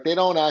things. Like they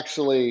don't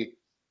actually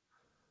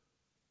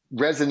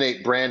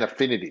resonate brand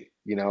affinity.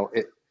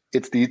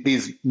 It's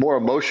these more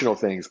emotional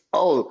things.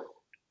 Oh,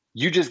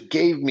 you just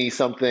gave me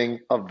something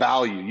of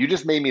value. You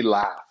just made me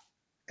laugh.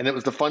 And it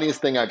was the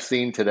funniest thing I've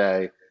seen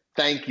today.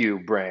 Thank you,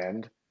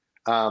 brand.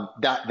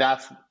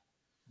 That's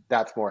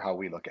more how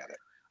we look at it.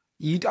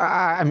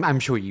 I'm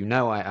sure you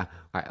know.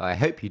 I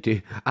hope you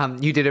do.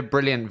 You did a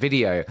brilliant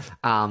video.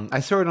 I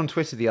saw it on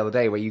Twitter the other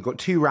day where you got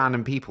two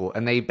random people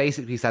and they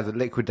basically said that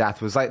Liquid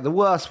Death was like the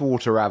worst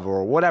water ever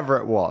or whatever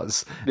it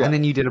was. Yeah. And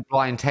then you did a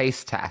blind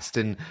taste test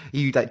and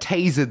you like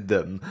tasered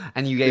them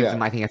and you gave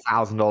them, I think,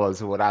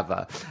 $1,000 or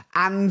whatever.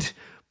 And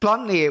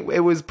bluntly,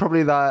 it was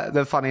probably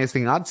the funniest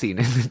thing I'd seen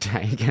in the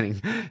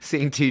day,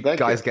 seeing two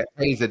guys get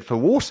tasered for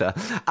water.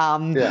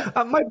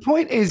 My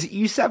point is,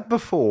 you said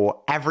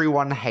before,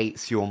 everyone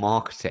hates your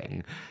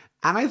marketing.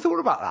 And I thought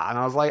about that and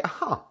I was like,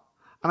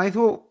 And I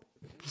thought,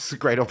 it's a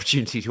great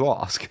opportunity to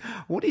ask.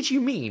 What did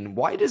you mean?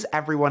 Why does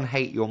everyone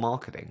hate your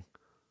marketing?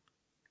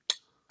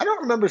 I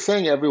don't remember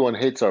saying everyone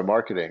hates our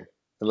marketing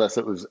unless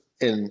it was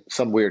in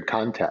some weird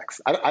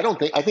context.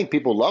 I think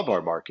people love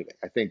our marketing.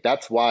 I think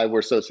that's why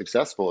we're so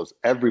successful is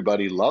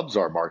everybody loves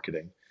our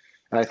marketing.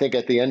 And I think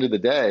at the end of the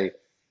day,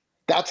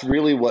 that's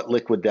really what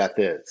Liquid Death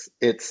is.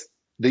 It's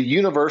the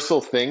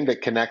universal thing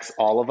that connects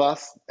all of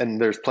us.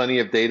 And there's plenty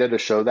of data to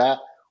show that.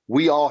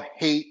 We all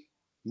hate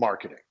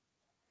marketing.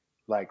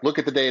 Like, look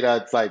at the data.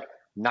 It's like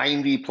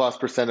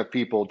 90+% of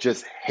people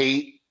just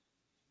hate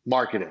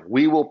marketing.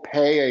 We will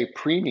pay a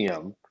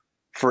premium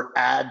for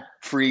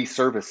ad-free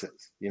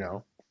services.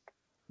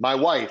 My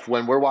wife,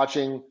 when we're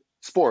watching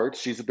sports,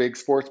 she's a big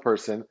sports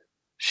person.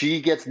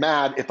 She gets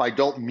mad if I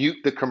don't mute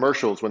the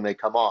commercials when they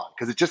come on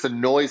because it just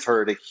annoys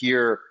her to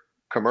hear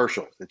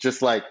commercials. It's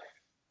just like,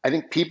 I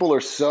think people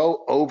are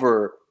so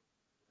over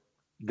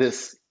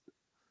this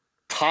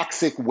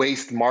toxic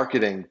waste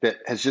marketing that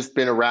has just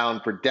been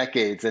around for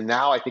decades. And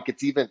now I think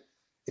it's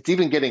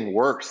even getting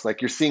worse.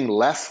 Like you're seeing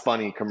less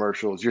funny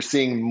commercials. You're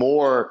seeing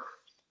more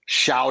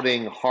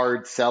shouting,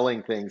 hard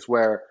selling things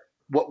where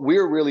what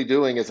we're really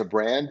doing as a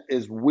brand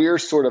is we're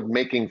sort of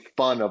making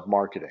fun of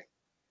marketing.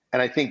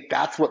 And I think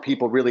that's what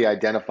people really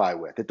identify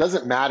with. It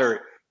doesn't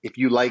matter if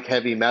you like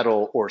heavy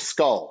metal or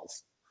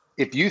skulls.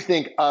 If you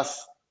think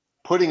us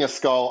putting a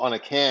skull on a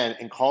can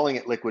and calling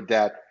it Liquid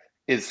Death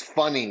is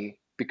funny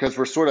because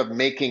we're sort of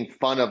making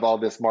fun of all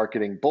this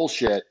marketing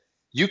bullshit,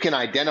 you can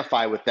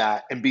identify with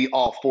that and be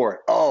all for it.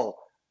 Oh,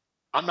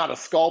 I'm not a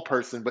skull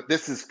person, but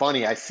this is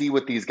funny. I see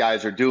what these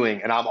guys are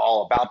doing and I'm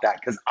all about that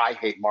because I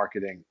hate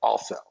marketing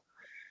also.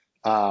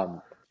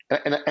 And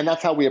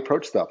that's how we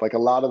approach stuff. Like a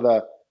lot of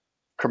the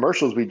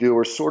commercials we do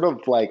are sort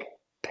of like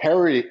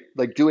parody,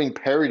 like doing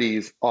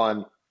parodies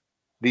on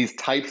these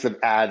types of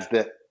ads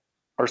that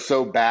are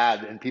so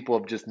bad and people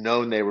have just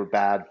known they were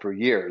bad for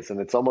years. And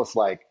it's almost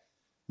like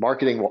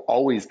marketing will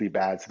always be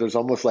bad. So there's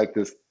almost like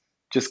this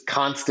just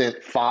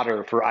constant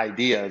fodder for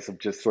ideas of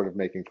just sort of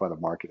making fun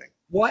of marketing.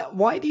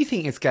 Why do you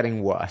think it's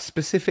getting worse,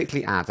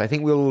 specifically ads? I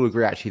think we'll all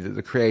agree, actually, that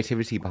the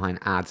creativity behind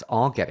ads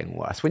are getting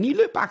worse. When you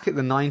look back at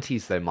the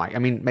 90s, though, Mike, I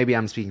mean, maybe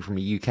I'm speaking from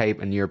a UK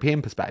and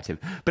European perspective,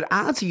 but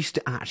ads used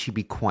to actually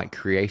be quite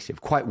creative,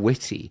 quite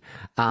witty.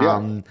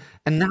 And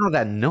now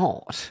they're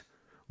not.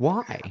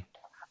 Why?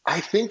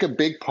 I think a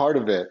big part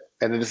of it,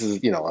 and this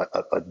is,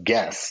 a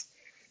guess,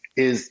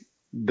 is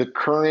the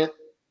current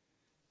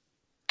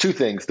two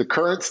things. The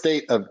current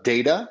state of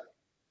data.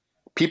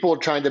 People are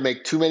trying to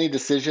make too many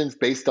decisions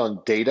based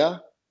on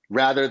data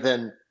rather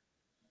than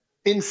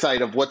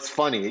insight of what's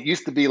funny. It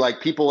used to be like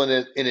people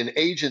in an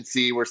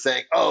agency were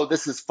saying, oh,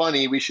 this is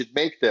funny, we should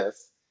make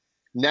this.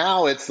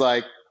 Now it's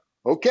like,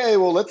 okay,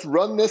 well, let's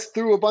run this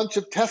through a bunch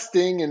of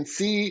testing and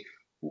see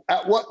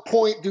at what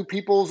point do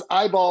people's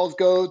eyeballs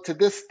go to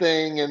this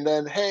thing. And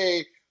then,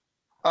 hey,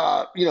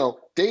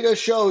 data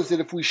shows that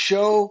if we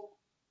show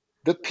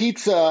the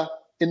pizza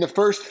in the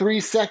first 3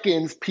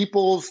 seconds,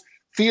 people's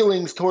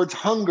feelings towards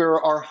hunger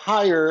are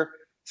higher.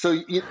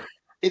 So you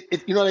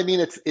know what I mean?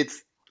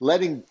 It's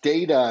letting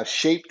data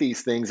shape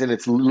these things, and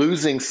it's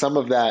losing some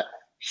of that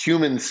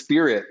human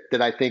spirit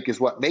that I think is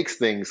what makes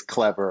things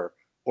clever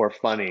or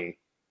funny.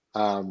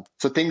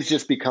 So things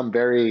just become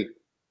very,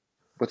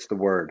 what's the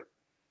word?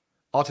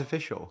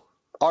 Artificial.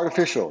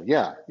 Artificial,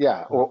 yeah.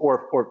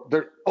 Or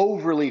they're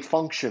overly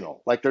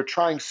functional. Like they're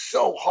trying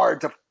so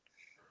hard to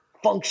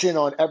function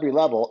on every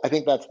level. I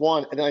think that's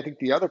one. And then I think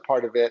the other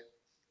part of it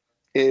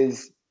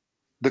is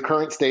the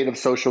current state of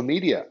social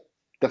media.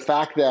 The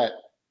fact that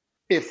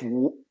if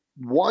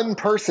one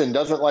person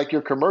doesn't like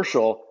your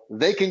commercial,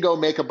 they can go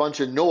make a bunch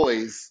of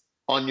noise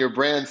on your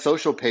brand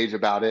social page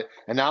about it.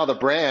 And now the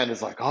brand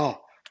is like, oh,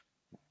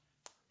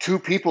 2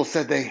 people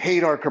said they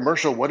hate our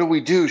commercial. What do we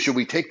do? Should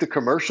we take the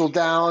commercial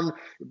down?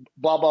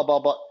 Blah, blah, blah,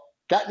 blah.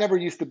 That never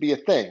used to be a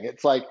thing.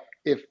 It's like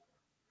if,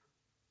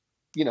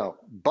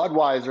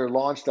 Budweiser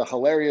launched a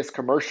hilarious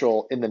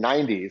commercial in the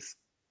 90s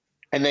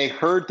and they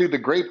heard through the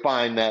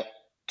grapevine that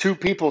two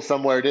people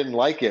somewhere didn't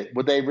like it,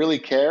 would they really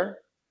care?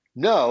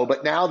 No,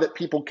 but now that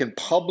people can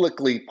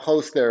publicly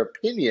post their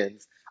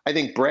opinions, I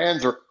think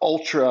brands are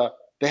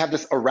they have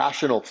this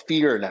irrational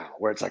fear now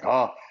where it's like,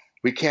 oh,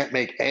 we can't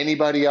make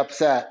anybody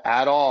upset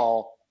at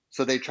all.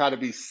 So they try to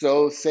be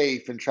so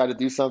safe and try to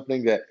do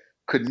something that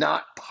could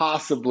not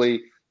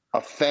possibly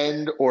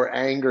offend or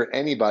anger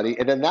anybody.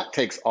 And then that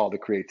takes all the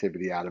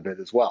creativity out of it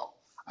as well,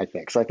 I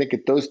think. So I think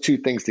those two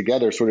things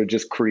together sort of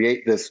just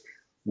create this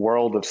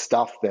world of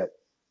stuff that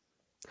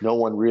no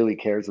one really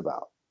cares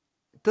about.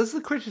 Does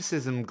the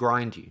criticism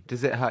grind you?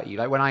 Does it hurt you?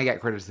 Like when I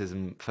get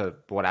criticism for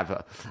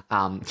whatever,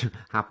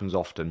 happens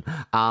often,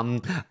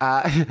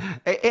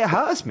 it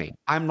hurts me.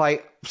 I'm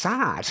like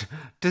sad.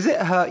 Does it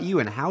hurt you?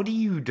 And how do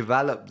you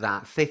develop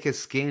that thicker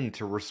skin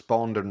to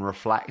respond and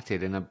reflect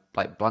it in a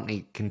like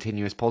bluntly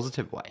continuous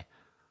positive way?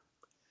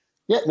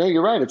 Yeah, no,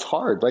 you're right. It's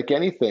hard. Like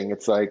anything,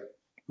 it's like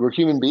we're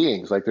human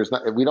beings. Like there's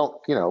not, we don't,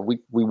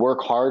 we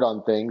work hard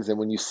on things. And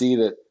when you see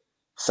that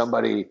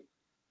somebody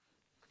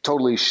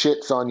totally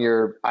shits on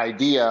your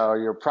idea or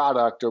your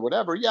product or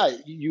whatever, yeah,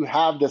 you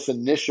have this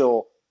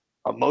initial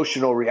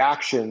emotional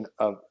reaction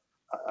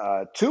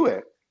to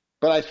it.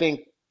 But I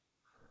think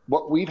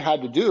what we've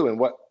had to do and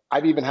what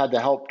I've even had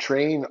to help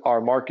train our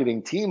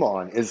marketing team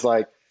on is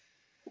like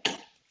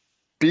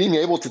being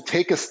able to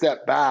take a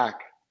step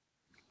back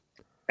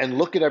and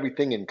look at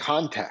everything in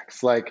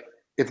context. Like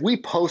if we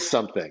post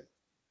something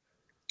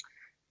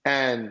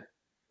and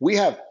we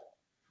have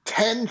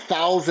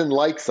 10,000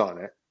 likes on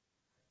it,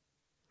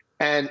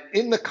 and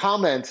in the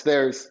comments,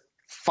 there's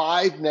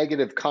 5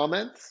 negative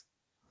comments.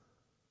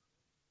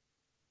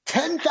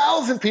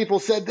 10,000 people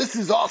said, this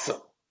is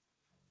awesome.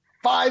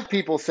 5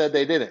 people said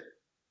they didn't.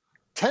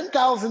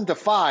 10,000 to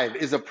 5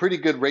 is a pretty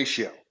good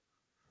ratio,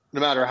 no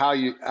matter how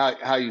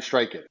you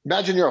strike it.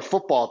 Imagine you're a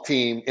football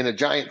team in a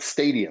giant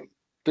stadium.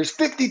 There's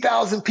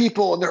 50,000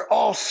 people and they're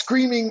all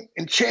screaming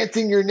and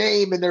chanting your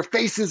name and their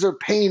faces are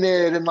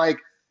painted and like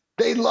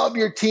they love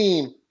your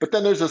team. But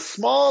then there's a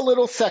small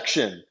little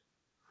section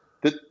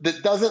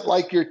that doesn't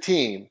like your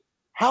team.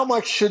 How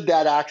much should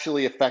that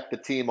actually affect the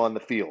team on the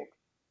field?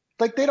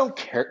 Like they don't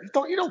care.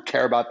 You don't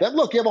care about them.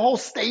 Look, you have a whole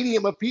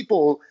stadium of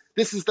people.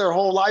 This is their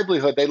whole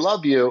livelihood. They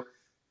love you.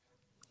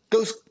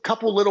 Those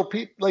couple little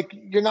people, like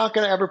you're not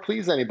going to ever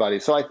please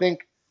anybody. So I think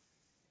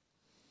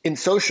in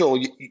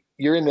social,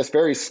 you're in this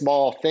very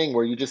small thing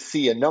where you just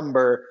see a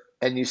number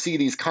and you see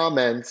these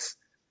comments.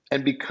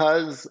 And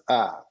because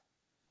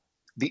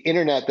the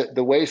internet,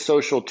 the way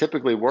social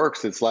typically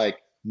works, it's like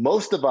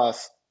most of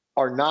us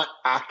are not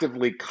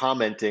actively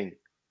commenting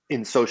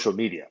in social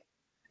media.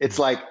 It's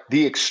like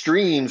the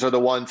extremes are the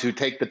ones who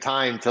take the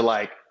time to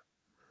like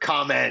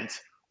comment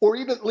or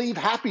even leave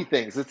happy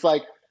things. It's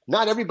like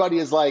not everybody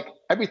is like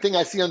everything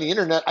I see on the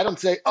internet. I don't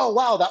say, oh,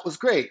 wow, that was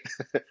great.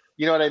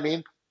 You know what I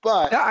mean?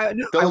 But yeah,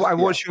 I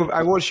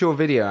watched your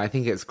video. I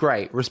think it's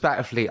great.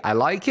 Respectfully, I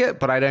like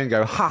it, but I don't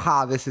go,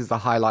 haha, this is the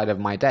highlight of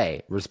my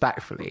day.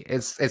 Respectfully,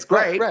 it's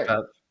great. Right.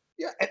 But...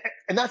 Yeah,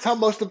 and that's how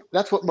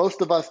that's what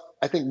most of us,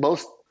 I think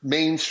most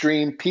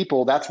mainstream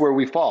people, that's where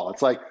we fall.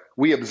 It's like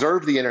we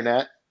observe the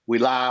internet, we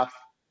laugh,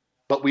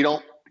 but we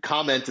don't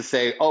comment to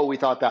say, oh, we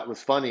thought that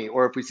was funny.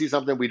 Or if we see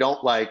something we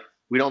don't like,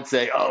 we don't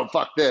say, oh,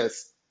 fuck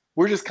this.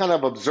 We're just kind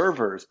of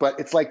observers. But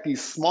it's like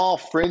these small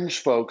fringe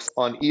folks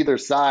on either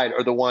side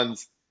are the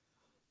ones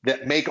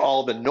that make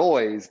all the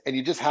noise. And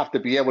you just have to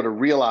be able to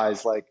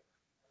realize like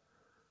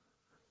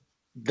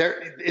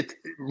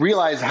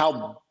realize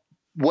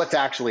what's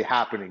actually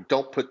happening.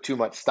 Don't put too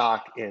much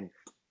stock in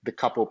the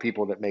couple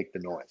people that make the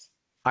noise.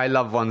 I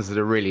love ones that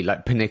are really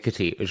like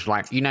pernickety. It's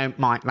like,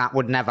 Mike, that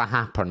would never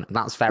happen.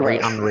 That's very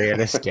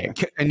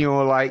unrealistic. And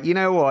you're like, you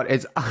know what?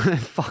 It's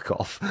fuck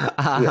off.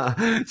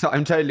 So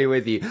I'm totally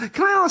with you.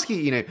 Can I ask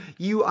you,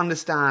 you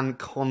understand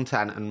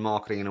content and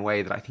marketing in a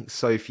way that I think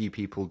so few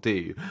people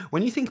do.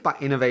 When you think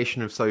about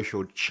innovation of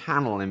social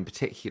channel in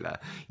particular,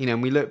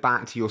 and we look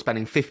back to your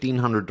spending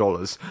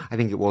 $1,500, I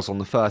think it was on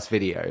the first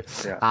video,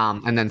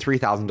 and then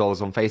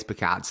 $3,000 on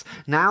Facebook ads.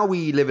 Now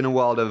we live in a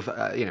world of,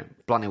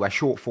 bluntly, where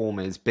short form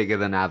is bigger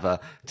than ever.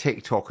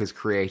 TikTok has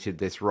created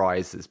this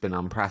rise that's been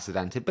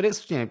unprecedented, but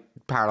it's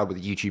parallel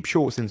with YouTube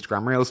Shorts,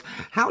 Instagram Reels.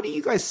 How do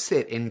you guys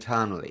sit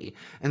internally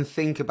and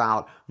think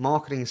about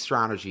marketing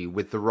strategy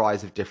with the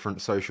rise of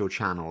different social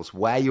channels,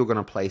 where you're going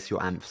to place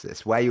your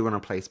emphasis, where you're going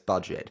to place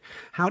budget?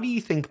 How do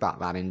you think about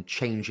that in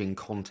changing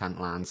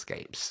content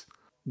landscapes?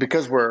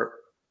 Because we're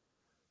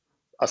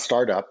a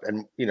startup,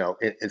 and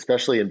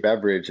especially in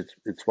beverage,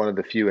 it's one of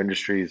the few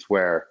industries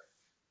where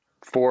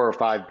 4 or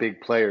 5 big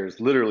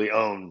players literally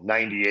own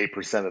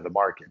 98% of the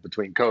market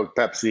between Coke,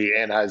 Pepsi,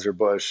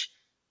 Anheuser-Busch,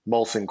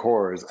 Molson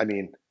Coors. I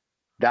mean,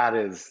 that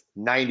is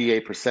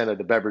 98% of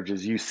the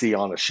beverages you see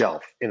on a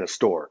shelf in a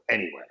store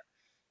anywhere.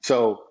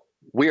 So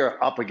we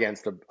are up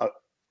against a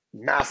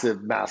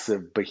massive,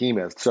 massive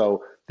behemoth.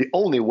 So the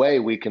only way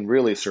we can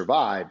really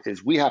survive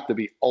is we have to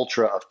be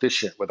ultra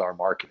efficient with our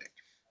marketing.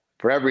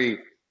 For every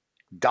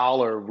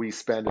dollar we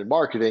spend in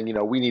marketing,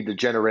 we need to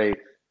generate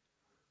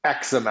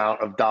X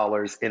amount of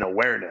dollars in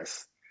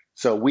awareness.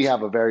 So we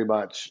have a very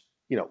much,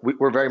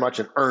 we're very much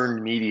an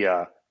earned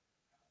media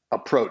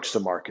approach to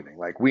marketing.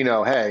 Like we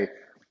know, hey,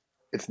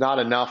 it's not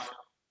enough.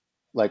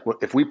 Like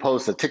if we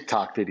post a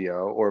TikTok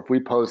video or if we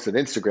post an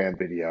Instagram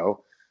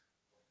video,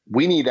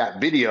 we need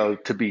that video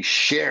to be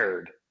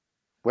shared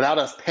without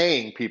us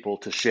paying people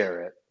to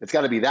share it. It's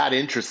got to be that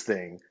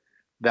interesting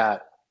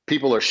that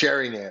people are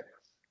sharing it,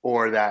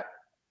 or that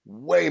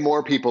way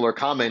more people are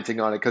commenting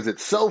on it because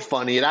it's so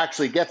funny. It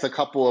actually gets a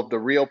couple of the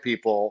real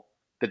people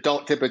that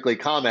don't typically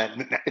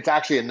comment. It's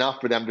actually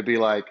enough for them to be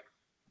like,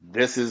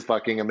 this is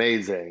fucking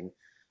amazing,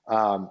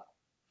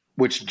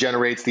 which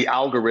generates the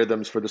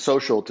algorithms for the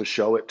social to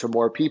show it to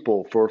more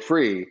people for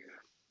free,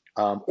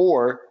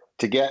 or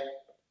to get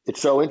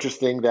it's so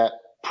interesting that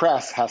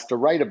press has to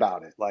write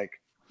about it. Like,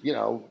 you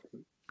know,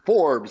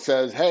 Forbes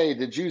says, hey,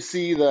 did you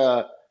see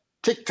the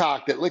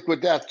TikTok that Liquid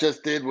Death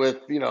just did with,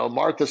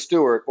 Martha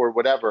Stewart or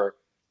whatever?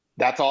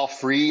 That's all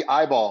free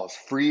eyeballs,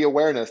 free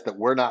awareness that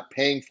we're not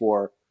paying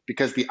for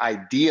because the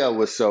idea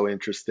was so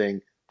interesting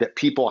that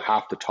people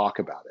have to talk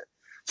about it.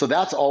 So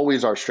that's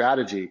always our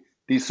strategy.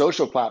 These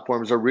social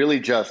platforms are really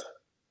just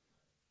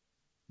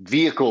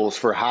vehicles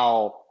for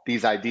how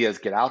these ideas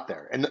get out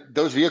there. And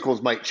those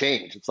vehicles might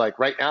change. It's like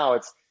right now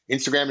it's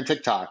Instagram and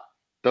TikTok.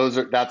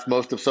 That's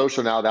most of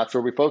social now. That's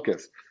where we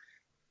focus.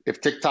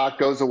 If TikTok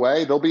goes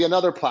away, there'll be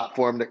another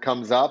platform that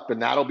comes up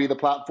and that'll be the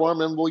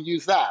platform and we'll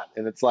use that.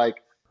 And it's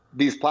like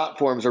these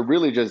platforms are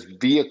really just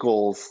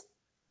vehicles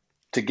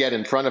to get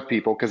in front of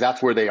people because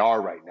that's where they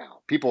are right now.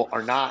 People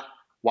are not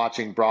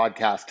watching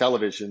broadcast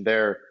television.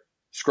 They're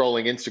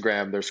scrolling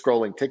Instagram, they're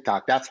scrolling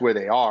TikTok. That's where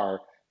they are.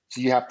 So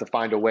you have to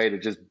find a way to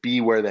just be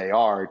where they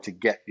are to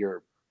get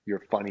your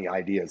funny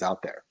ideas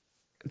out there.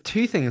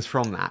 Two things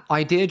from that.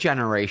 Idea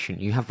generation.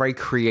 You have very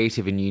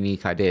creative and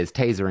unique ideas.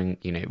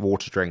 Tasering,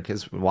 water drink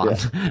is one.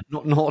 Yeah.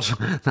 not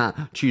that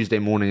Tuesday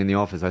morning in the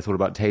office I thought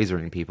about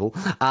tasering people.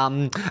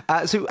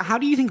 So how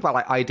do you think about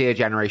idea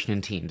generation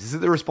in teams? Is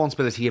it the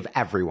responsibility of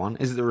everyone?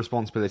 Is it the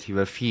responsibility of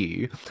a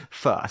few?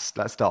 First,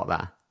 let's start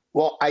there.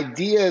 Well,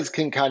 ideas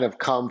can kind of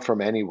come from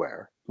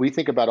anywhere. We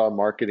think about our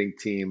marketing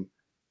team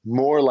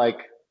more like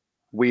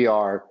we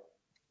are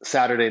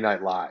Saturday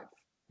Night Live.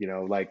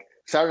 Like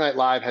Saturday Night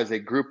Live has a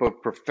group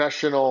of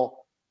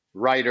professional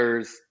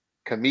writers,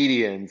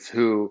 comedians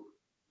who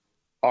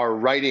are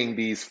writing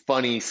these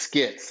funny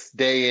skits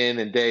day in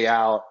and day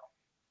out.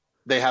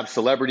 They have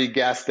celebrity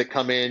guests that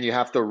come in. You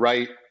have to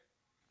write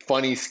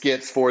funny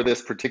skits for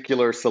this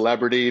particular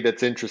celebrity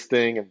that's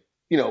interesting. And,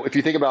 if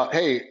you think about,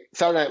 hey,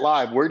 Saturday Night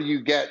Live, where do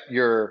you get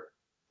your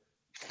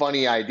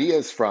funny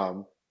ideas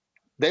from?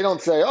 They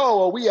don't say, oh,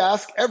 well, we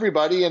ask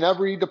everybody in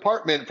every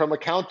department from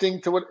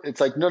accounting to what.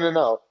 It's like,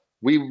 no.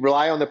 We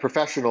rely on the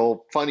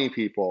professional, funny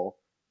people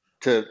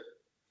to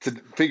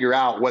figure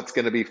out what's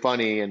going to be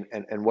funny and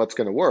what's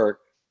going to work.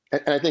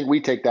 And I think we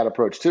take that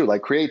approach too.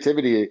 Like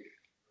creativity,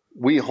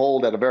 we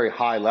hold at a very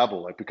high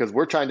level, because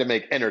we're trying to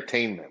make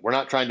entertainment. We're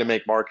not trying to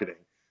make marketing.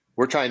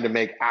 We're trying to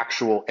make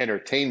actual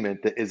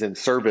entertainment that is in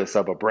service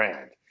of a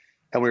brand.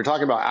 And when you're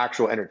talking about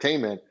actual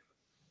entertainment,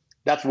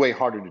 that's way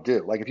harder to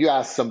do. Like if you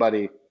ask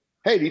somebody,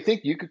 hey, do you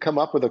think you could come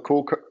up with a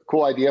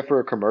cool idea for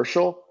a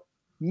commercial?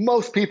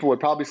 Most people would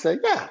probably say,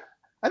 yeah,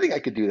 I think I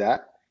could do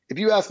that. If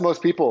you ask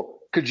most people,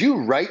 could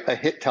you write a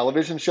hit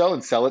television show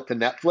and sell it to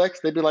Netflix?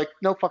 They'd be like,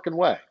 no fucking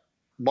way.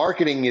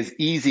 Marketing is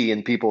easy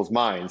in people's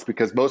minds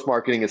because most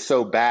marketing is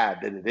so bad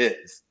that it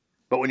is.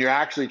 But when you're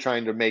actually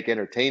trying to make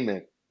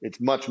entertainment, it's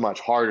much, much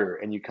harder.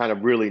 And you kind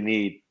of really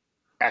need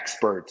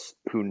experts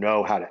who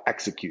know how to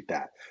execute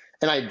that.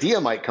 An idea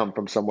might come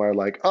from somewhere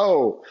like,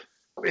 oh,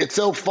 it's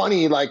so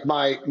funny. Like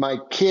my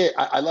kid,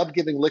 I love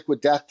giving Liquid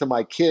Death to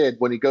my kid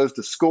when he goes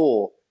to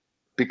school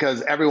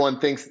because everyone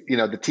thinks,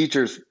 the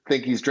teachers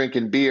think he's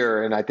drinking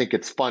beer. And I think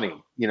it's funny,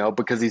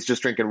 because he's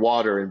just drinking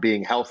water and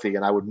being healthy.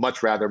 And I would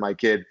much rather my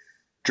kid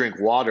drink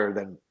water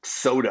than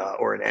soda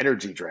or an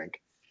energy drink.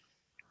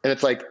 And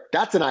it's like,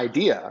 that's an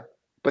idea.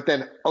 But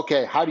then,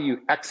 okay, how do you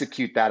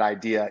execute that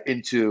idea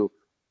into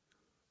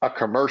a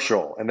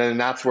commercial? And then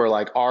that's where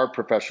like our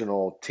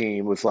professional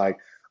team was like,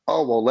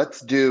 oh, well,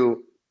 let's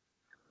do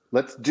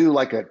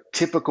like a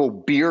typical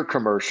beer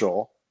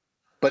commercial,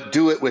 but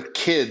do it with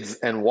kids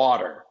and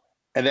water.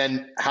 And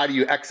then how do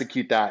you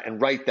execute that and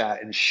write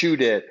that and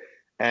shoot it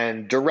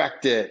and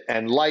direct it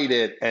and light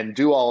it and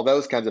do all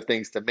those kinds of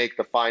things to make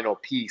the final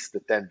piece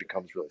that then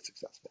becomes really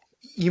successful?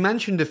 You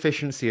mentioned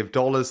efficiency of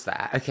dollars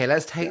there. Okay,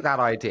 let's take that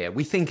idea.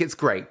 We think it's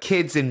great.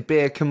 Kids in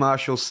beer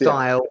commercial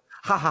style.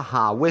 Ha ha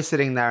ha, we're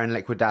sitting there in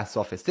Liquid Death's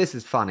office. This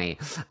is funny.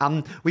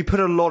 We put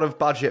a lot of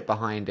budget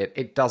behind it.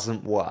 It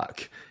doesn't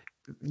work.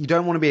 You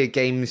don't want to be a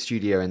game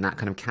studio in that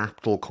kind of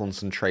capital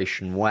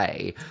concentration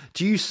way.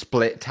 Do you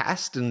split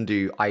test and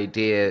do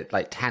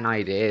 10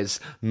 ideas,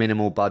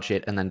 minimal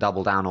budget, and then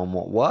double down on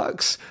what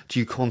works? Do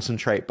you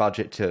concentrate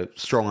budget to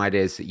strong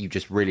ideas that you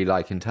just really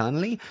like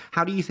internally?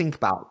 How do you think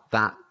about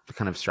that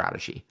kind of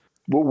strategy?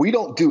 Well, we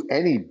don't do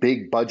any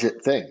big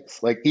budget things.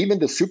 Like even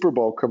the Super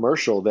Bowl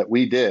commercial that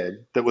we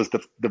did, that was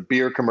the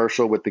beer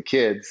commercial with the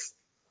kids,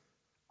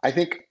 I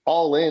think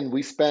all in,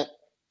 we spent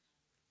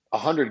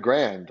 100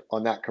 grand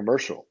on that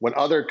commercial when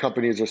other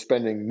companies are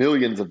spending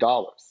millions of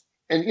dollars.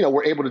 And,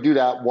 we're able to do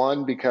that,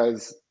 one,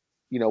 because,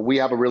 we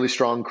have a really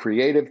strong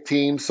creative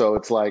team. So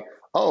it's like,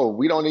 oh,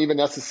 we don't even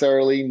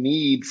necessarily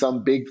need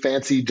some big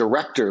fancy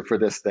director for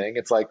this thing.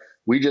 It's like,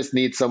 we just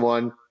need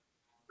someone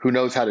who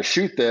knows how to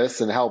shoot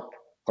this and help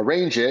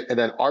arrange it. And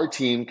then our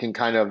team can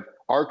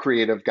our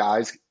creative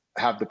guys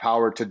have the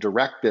power to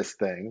direct this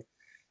thing.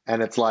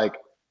 And it's like,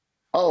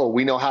 oh,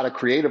 we know how to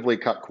creatively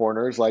cut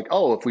corners. Like,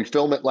 oh, if we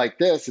film it like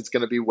this, it's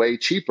going to be way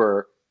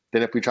cheaper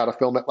than if we try to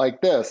film it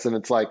like this. And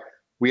it's like,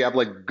 we have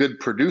like good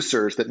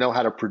producers that know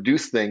how to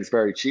produce things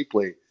very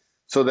cheaply,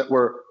 so that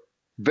we're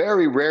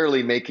very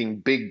rarely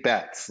making big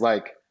bets.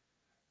 Like,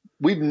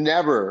 we've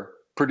never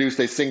produced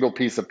a single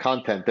piece of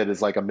content that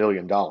is like $1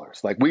 million.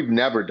 Like, we've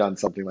never done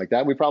something like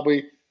that.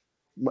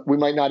 We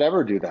might not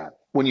ever do that.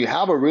 When you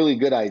have a really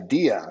good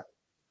idea,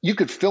 you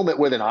could film it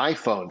with an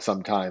iPhone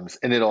sometimes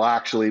and it'll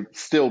actually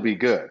still be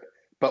good.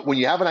 But when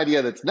you have an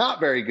idea that's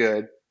not very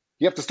good,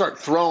 you have to start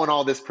throwing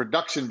all this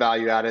production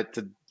value at it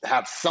to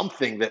have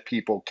something that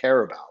people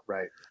care about,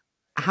 right?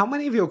 How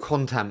many of your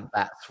content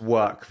bets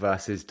work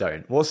versus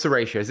don't? What's the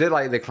ratio? Is it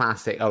like the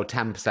classic,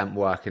 10%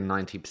 work and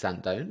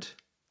 90% don't?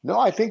 No,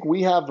 I think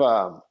we have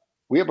a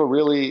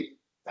really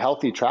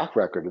healthy track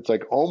record. It's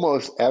like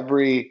almost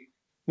every,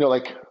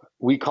 like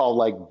we call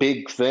like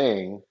big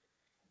thing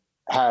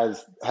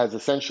has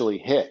essentially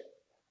hit.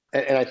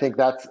 And I think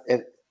that's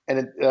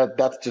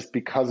just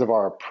because of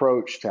our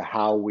approach to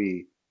how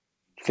we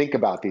think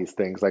about these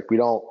things. Like, we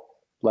don't,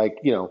 like,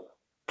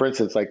 for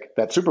instance, like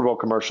that Super Bowl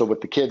commercial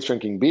with the kids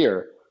drinking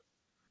beer.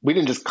 We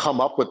didn't just come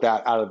up with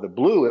that out of the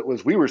blue. It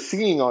was, we were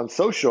seeing on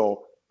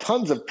social,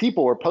 tons of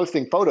people were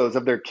posting photos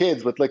of their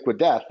kids with liquid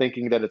death,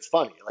 thinking that it's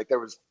funny. Like, there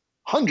was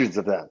hundreds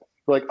of them.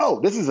 We're like, oh,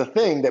 this is a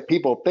thing that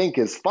people think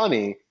is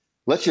funny.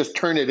 Let's just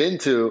turn it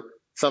into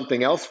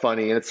something else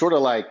funny. And it's sort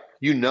of like,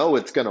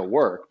 it's going to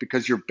work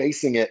because you're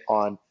basing it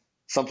on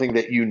something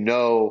that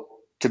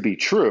to be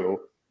true,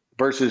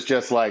 versus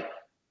just like,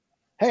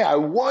 hey, I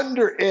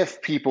wonder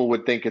if people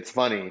would think it's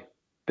funny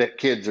that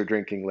kids are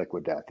drinking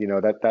liquid death.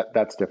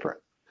 That's different.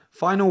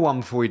 Final one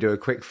before we do a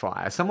quick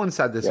fire. Someone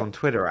said this on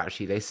Twitter,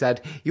 actually. They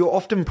said, you're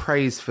often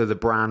praised for the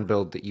brand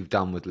build that you've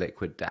done with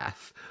Liquid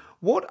Death.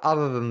 What,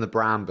 other than the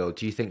brand build,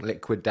 do you think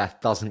Liquid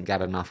Death doesn't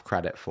get enough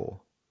credit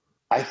for?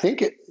 I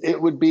think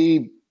it would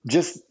be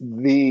just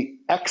the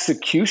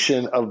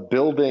execution of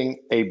building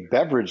a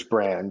beverage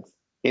brand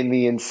in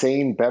the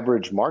insane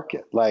beverage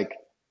market. Like,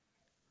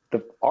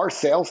 our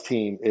sales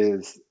team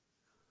is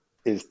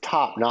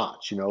top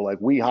notch. Like,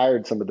 we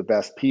hired some of the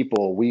best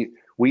people.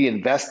 We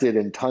invested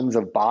in tons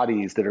of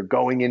bodies that are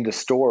going into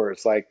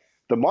stores. Like,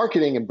 the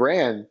marketing and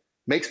brand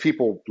makes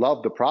people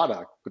love the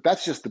product, but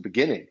that's just the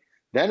beginning.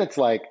 Then it's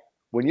like,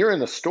 when you're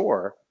in a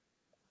store,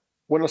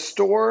 when a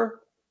store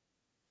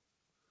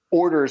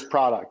orders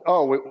product,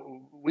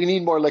 oh, we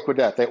need more liquid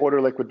death. They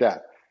order liquid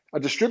death. A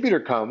distributor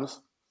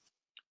comes,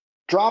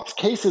 drops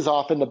cases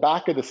off in the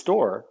back of the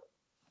store.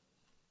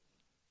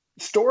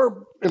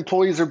 Store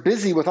employees are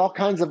busy with all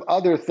kinds of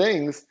other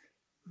things.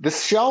 The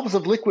shelves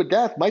of liquid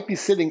death might be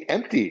sitting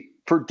empty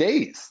for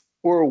days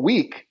or a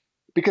week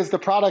because the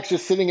product's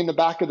just sitting in the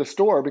back of the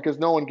store because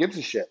no one gives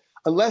a shit.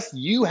 Unless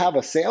you have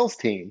a sales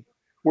team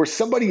where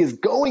somebody is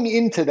going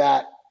into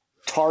that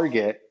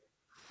Target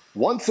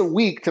once a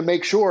week to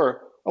make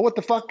sure, oh, what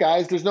the fuck,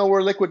 guys, there's no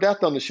more liquid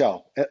death on the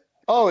shelf.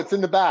 Oh, it's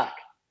in the back.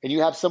 And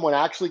you have someone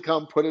actually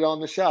come put it on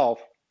the shelf.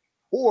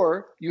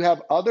 Or you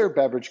have other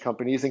beverage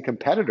companies and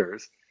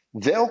competitors.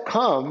 They'll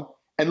come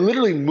and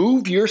literally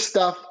move your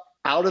stuff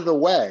out of the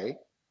way.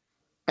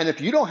 And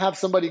if you don't have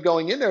somebody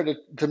going in there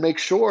to make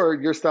sure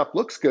your stuff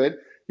looks good,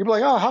 you're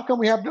like, oh, how come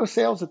we have no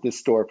sales at this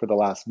store for the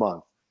last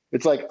month?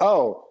 It's like,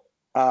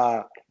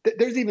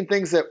 there's even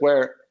things that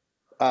where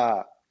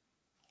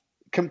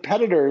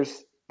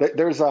competitors,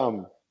 there's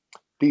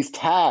these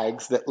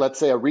tags that, let's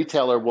say, a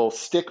retailer will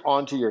stick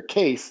onto your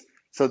case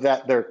so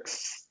that their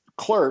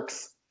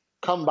clerks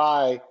come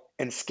by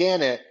and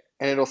scan it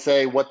and it'll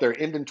say what their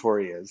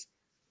inventory is.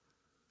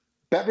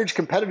 Beverage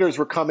competitors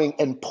were coming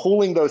and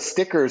pulling those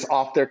stickers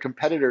off their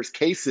competitors'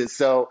 cases.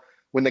 So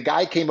when the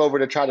guy came over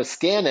to try to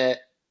scan it,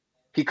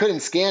 he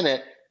couldn't scan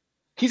it.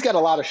 He's got a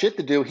lot of shit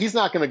to do. He's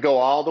not going to go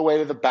all the way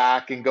to the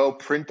back and go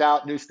print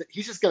out new stuff.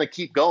 He's just going to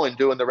keep going,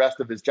 doing the rest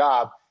of his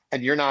job.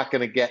 And you're not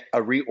going to get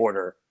a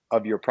reorder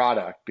of your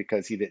product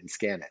because he didn't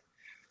scan it.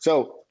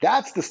 So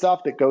that's the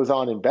stuff that goes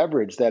on in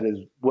beverage that is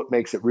what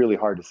makes it really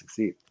hard to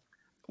succeed.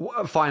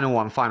 Final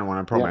one,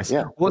 I promise.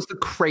 Yeah. What's the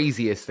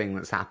craziest thing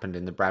that's happened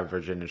in the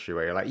beverage industry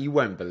where you're like, you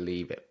won't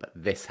believe it, but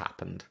this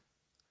happened?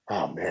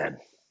 Oh, man.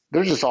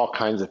 There's just all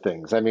kinds of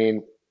things. I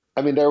mean,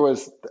 there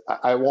was,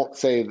 I won't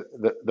say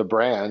the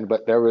brand,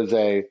 but there was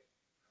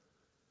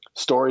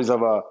stories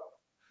of a,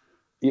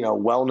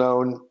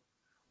 well-known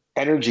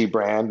energy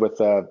brand with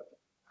a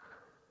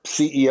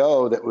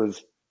CEO that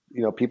was,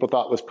 people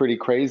thought was pretty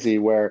crazy,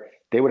 where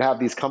they would have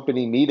these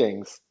company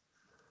meetings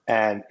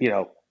and,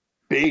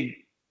 big,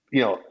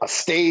 a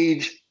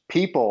stage,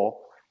 people,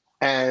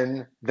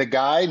 and the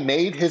guy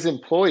made his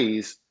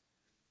employees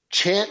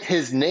chant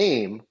his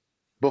name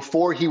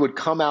before he would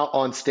come out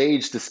on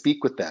stage to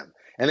speak with them.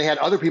 And they had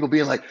other people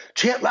being like,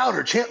 chant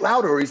louder,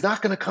 or he's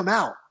not going to come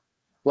out.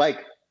 Like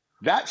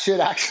that shit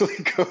actually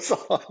goes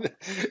on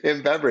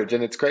in beverage,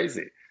 and it's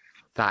crazy.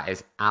 That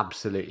is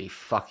absolutely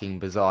fucking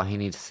bizarre. He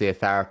needs to see a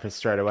therapist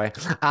straight away.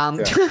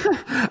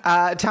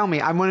 Yeah. Tell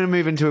me, I want to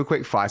move into a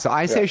quick fire. So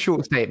I say a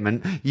short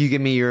statement. You give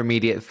me your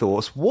immediate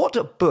thoughts.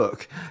 What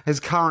book has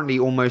currently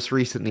or most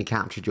recently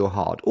captured your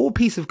heart? Or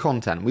piece of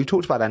content? We've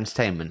talked about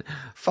entertainment.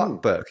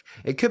 Fuck book.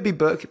 It could be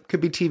book, it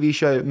could be TV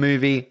show,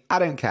 movie. I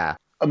don't care.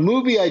 A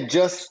movie I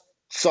just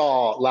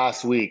saw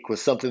last week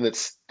was something that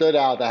stood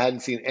out. I hadn't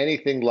seen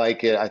anything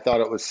like it. I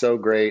thought it was so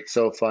great,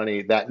 so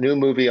funny. That new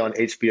movie on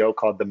HBO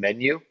called The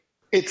Menu.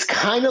 It's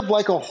kind of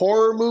like a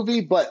horror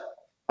movie, but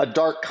a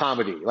dark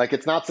comedy. Like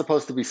it's not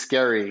supposed to be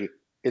scary.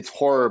 It's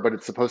horror, but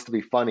it's supposed to be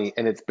funny.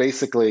 And it's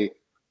basically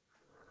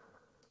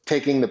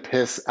taking the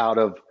piss out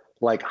of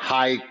like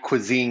high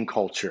cuisine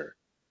culture,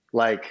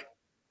 like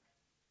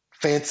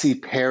fancy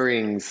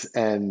pairings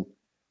and,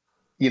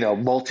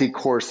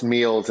 multi-course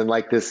meals and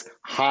like this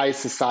high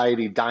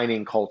society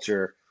dining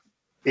culture.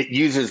 It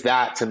uses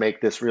that to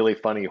make this really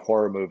funny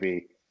horror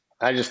movie.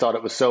 I just thought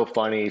it was so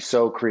funny,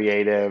 so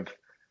creative.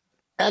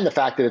 And the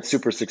fact that it's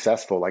super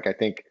successful. Like I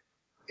think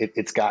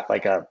it's got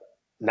like a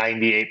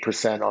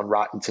 98% on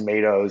Rotten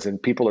Tomatoes, and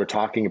people are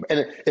talking about,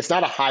 and it's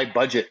not a high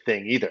budget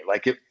thing either.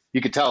 Like you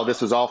could tell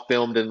this was all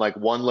filmed in like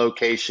one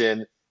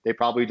location. They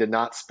probably did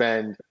not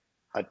spend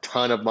a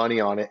ton of money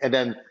on it. And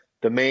then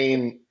the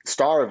main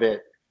star of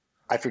it,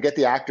 I forget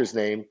the actor's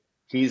name.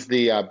 He's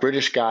the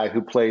British guy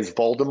who plays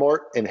Voldemort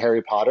in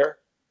Harry Potter.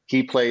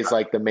 He plays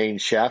like the main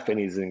chef, and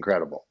he's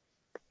incredible.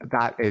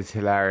 That is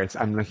hilarious.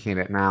 I'm looking at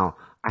it now.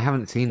 I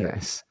haven't seen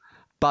this.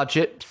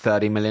 Budget,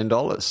 $30 million.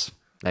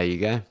 There you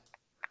go.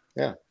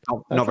 Yeah.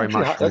 Not very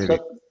much.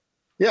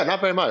 Yeah,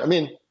 not very much. I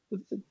mean,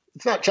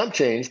 it's not chump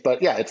change,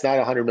 but yeah, it's not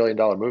a $100 million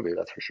movie,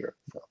 that's for sure.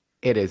 So.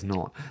 It is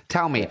not.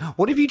 Tell me,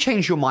 what have you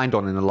changed your mind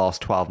on in the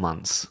last 12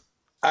 months?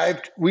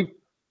 We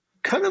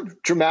kind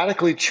of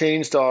dramatically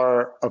changed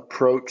our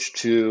approach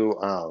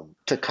to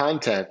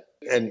content,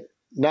 and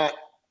not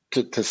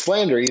to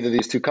slander either of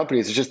these two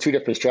companies. It's just two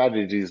different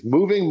strategies.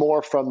 Moving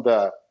more from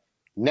the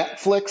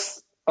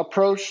Netflix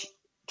approach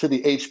to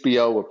the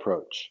HBO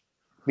approach,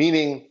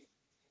 meaning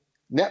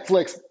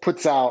Netflix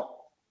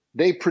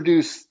they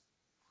produce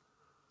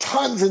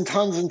tons and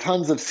tons and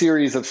tons of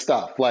series of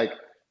stuff, like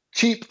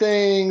cheap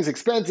things,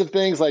 expensive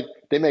things, like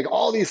they make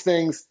all these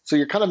things. So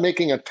you're kind of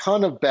making a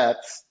ton of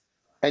bets,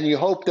 and you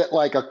hope that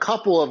like a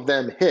couple of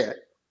them hit,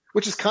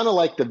 which is kind of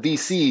like the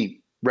VC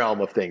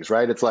realm of things,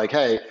 right? It's like,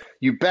 hey,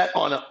 you bet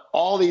on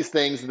all these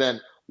things, and then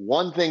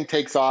one thing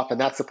takes off, and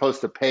that's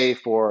supposed to pay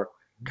for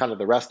kind of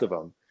the rest of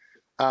them.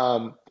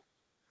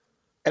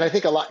 And I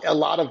think a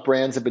lot of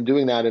brands have been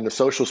doing that in the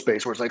social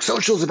space, where it's like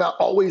social is about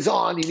always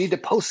on. You need to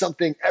post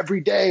something every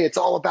day. It's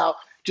all about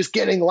just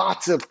getting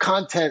lots of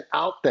content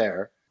out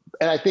there.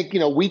 And I think,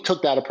 we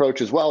took that approach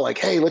as well. Like,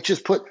 hey, let's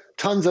just put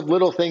tons of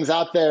little things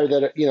out there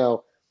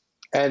that,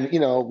 and,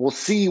 we'll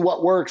see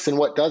what works and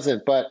what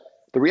doesn't. But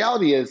the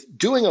reality is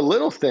doing a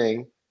little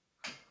thing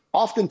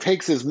often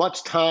takes as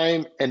much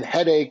time and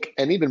headache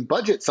and even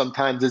budget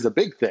sometimes as a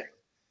big thing.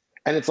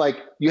 And it's like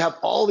you have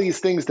all these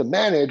things to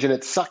manage, and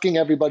it's sucking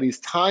everybody's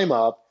time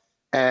up.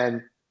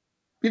 And,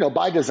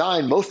 by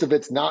design, most of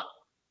it's not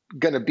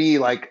going to be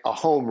like a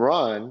home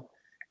run.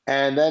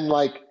 And then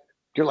like,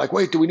 you're like,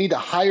 wait, do we need to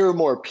hire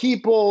more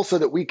people so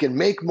that we can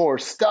make more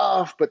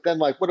stuff? But then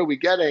like, what are we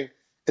getting?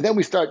 And then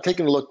we start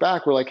taking a look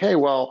back. We're like, hey,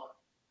 well,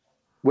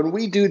 when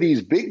we do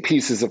these big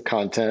pieces of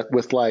content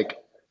with like,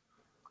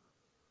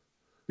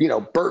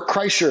 Bert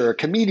Kreischer, a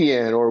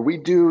comedian, or we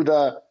do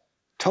the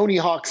Tony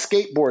Hawk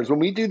skateboards, when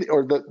we do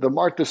the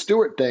Martha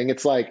Stewart thing,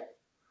 it's like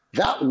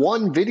that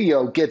one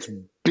video gets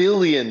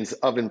billions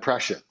of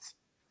impressions.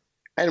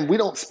 And we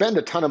don't spend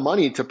a ton of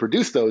money to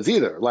produce those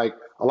either. Like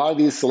a lot of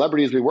these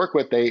celebrities we work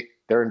with,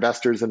 they're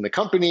investors in the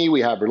company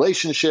we have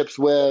relationships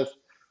with.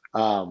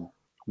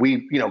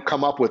 We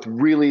come up with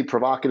really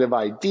provocative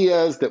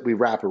ideas that we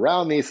wrap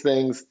around these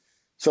things.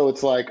 So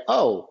it's like,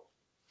 oh,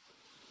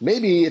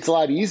 maybe it's a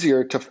lot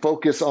easier to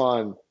focus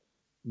on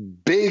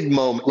big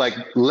moment, like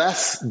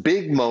less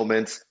big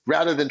moments,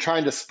 rather than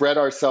trying to spread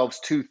ourselves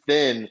too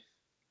thin,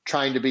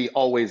 trying to be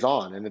always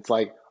on. And it's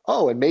like,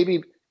 oh, and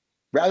maybe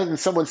rather than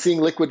someone seeing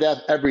Liquid Death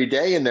every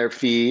day in their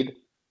feed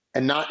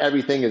and not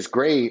everything is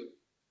great,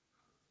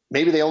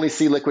 maybe they only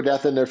see Liquid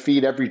Death in their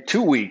feed every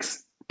 2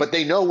 weeks, but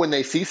they know when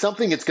they see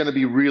something, it's going to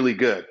be really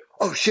good.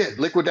 Oh shit,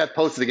 Liquid Death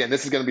posted again.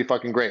 This is going to be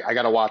fucking great. I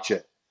got to watch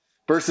it.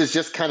 Versus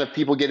just kind of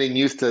people getting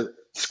used to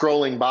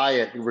scrolling by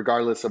it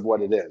regardless of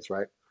what it is,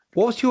 right?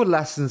 What's your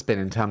lessons been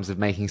in terms of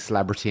making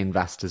celebrity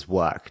investors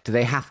work? Do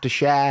they have to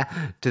share?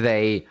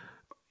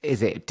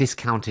 Is it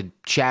discounted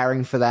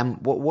sharing for them?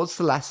 What's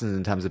the lessons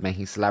in terms of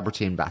making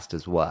celebrity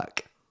investors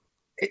work?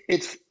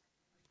 It's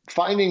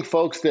finding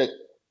folks that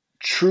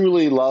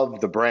truly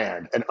love the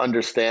brand and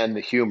understand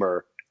the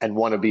humor and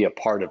want to be a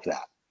part of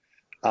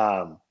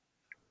that.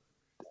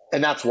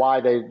 and that's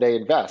why they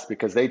invest,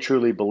 because they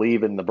truly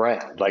believe in the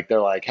brand. Like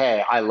they're like,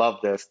 hey, I love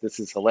this. This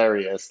is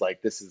hilarious.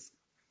 Like this is,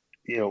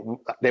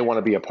 they want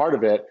to be a part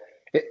of it.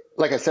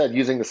 Like I said,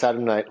 using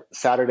the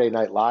Saturday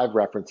Night Live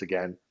reference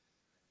again,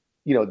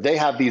 they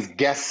have these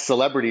guest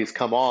celebrities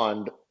come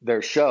on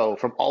their show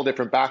from all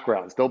different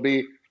backgrounds. They'll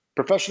be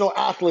professional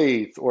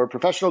athletes or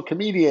professional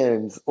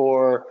comedians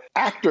or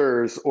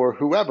actors or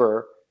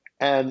whoever.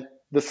 And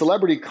the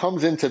celebrity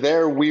comes into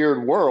their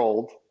weird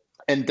world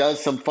and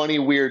does some funny,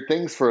 weird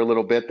things for a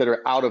little bit that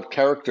are out of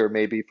character,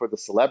 maybe for the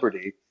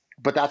celebrity,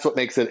 but that's what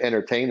makes it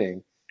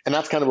entertaining. And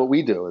that's kind of what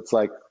we do. It's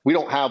like, we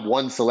don't have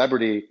one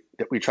celebrity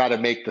that we try to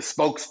make the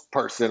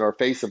spokesperson or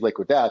face of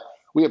Liquid Death.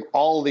 We have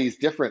all these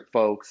different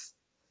folks,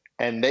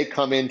 and they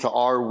come into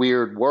our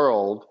weird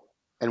world,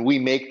 and we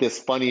make this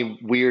funny,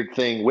 weird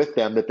thing with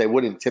them that they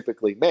wouldn't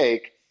typically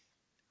make.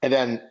 And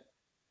then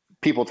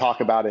people talk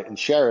about it and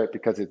share it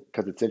because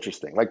it's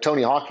interesting. Like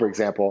Tony Hawk, for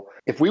example,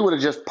 if we would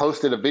have just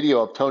posted a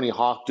video of Tony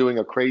Hawk doing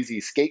a crazy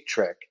skate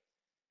trick,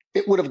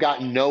 it would have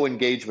gotten no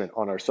engagement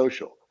on our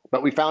social.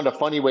 But we found a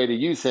funny way to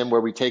use him where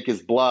we take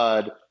his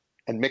blood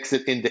and mix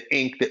it into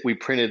ink that we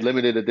printed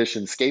limited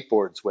edition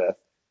skateboards with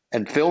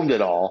and filmed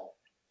it all.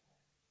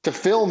 To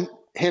film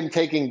him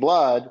taking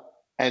blood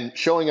and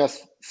showing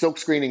us silk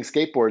screening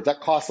skateboards, that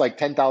cost like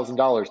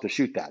 $10,000 to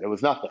shoot that. It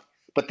was nothing.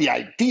 But the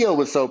idea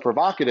was so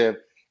provocative.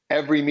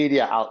 Every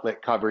media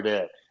outlet covered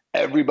it.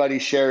 Everybody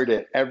shared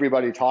it.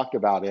 Everybody talked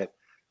about it.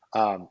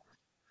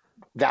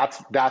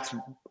 That's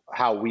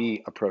how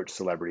we approach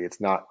celebrity.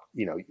 It's not,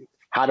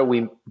 how do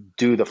we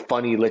do the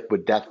funny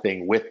Liquid Death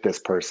thing with this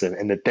person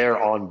and that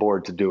they're on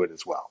board to do it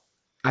as well?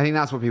 I think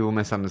that's what people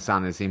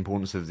misunderstand, is the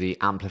importance of the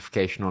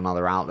amplification on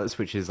other outlets,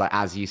 which is like,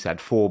 as you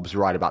said, Forbes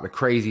write about the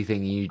crazy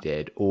thing you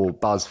did, or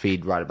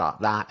BuzzFeed write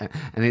about that.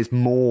 And it's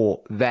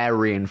more their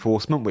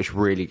reinforcement, which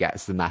really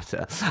gets the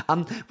meta.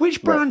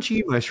 Which brand do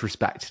you most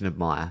respect and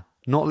admire?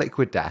 Not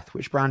Liquid Death.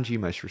 Which brand do you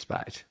most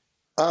respect?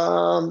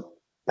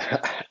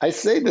 I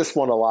say this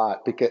one a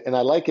lot and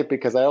I like it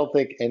because I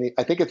think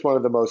it's one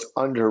of the most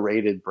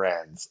underrated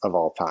brands of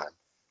all time,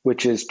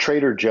 which is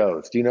Trader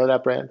Joe's. Do you know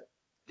that brand?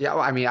 Yeah,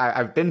 well, I mean,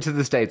 I've been to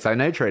the States. I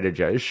know Trader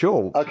Joe's,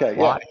 sure. Okay,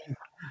 why? Yeah.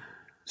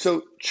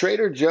 So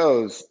Trader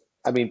Joe's,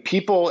 I mean,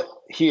 people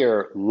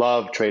here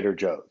love Trader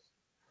Joe's.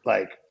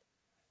 Like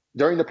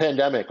during the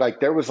pandemic, like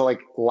there was like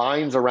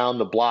lines around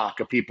the block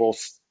of people,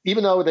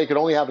 even though they could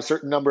only have a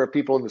certain number of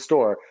people in the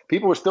store,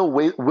 people were still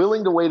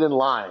willing to wait in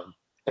line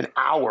an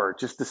hour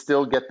just to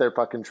still get their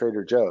fucking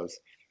Trader Joe's.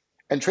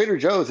 And Trader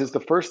Joe's is the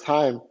first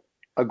time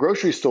a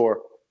grocery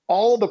store,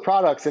 all the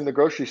products in the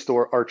grocery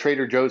store are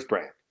Trader Joe's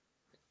brand.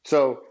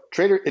 So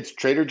it's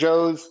Trader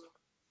Joe's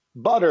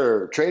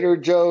butter, Trader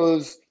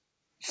Joe's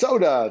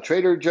soda,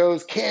 Trader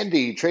Joe's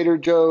candy, Trader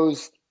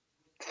Joe's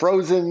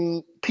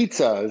frozen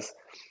pizzas.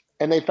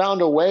 And they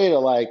found a way to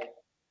like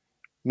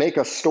make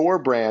a store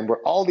brand where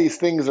all these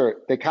things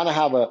they kind of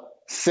have a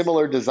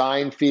similar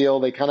design feel.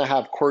 They kind of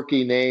have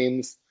quirky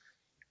names.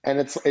 And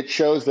it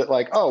shows that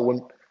like, oh,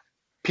 when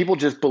people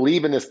just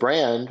believe in this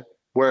brand,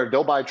 where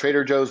they'll buy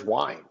Trader Joe's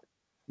wine,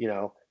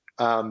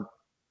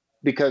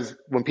 because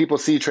when people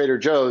see Trader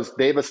Joe's,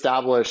 they've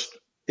established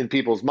in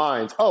people's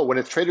minds, oh, when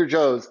it's Trader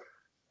Joe's,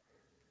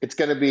 it's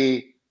going to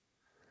be,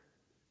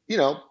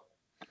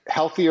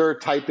 healthier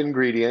type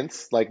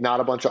ingredients, like not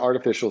a bunch of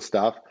artificial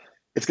stuff.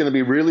 It's going to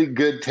be really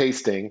good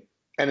tasting,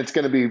 and it's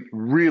going to be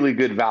really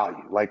good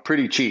value, like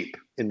pretty cheap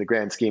in the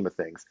grand scheme of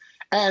things.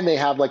 And they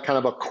have like kind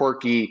of a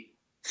quirky,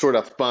 sort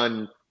of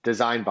fun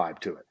design vibe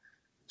to it.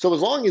 So as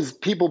long as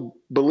people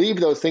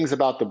believe those things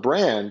about the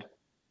brand,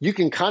 you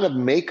can kind of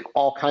make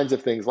all kinds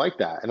of things like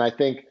that. And I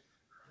think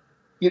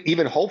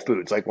even Whole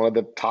Foods, like one of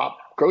the top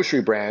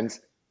grocery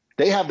brands,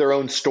 they have their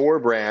own store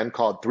brand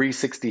called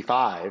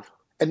 365,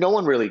 and no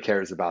one really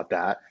cares about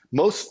that.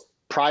 Most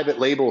private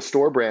label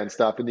store brand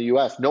stuff in the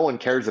US, no one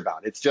cares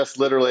about. It's just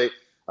literally,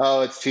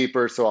 oh, it's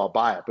cheaper, so I'll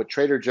buy it. But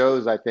Trader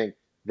Joe's, I think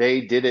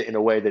they did it in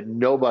a way that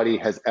nobody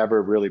has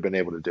ever really been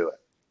able to do it.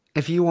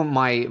 If you want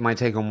my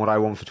take on what I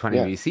want for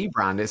 20VC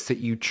brand, it's that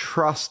you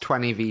trust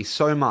 20V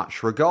so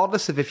much,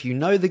 regardless of if you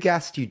know the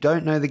guest, you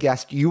don't know the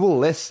guest, you will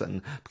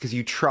listen because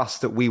you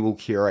trust that we will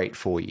curate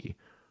for you.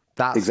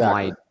 That's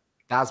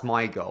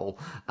my goal.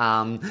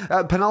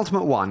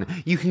 Penultimate one,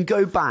 you can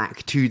go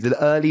back to the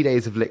early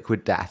days of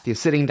Liquid Death. You're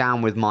sitting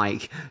down with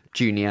Mike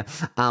Jr.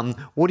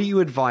 What do you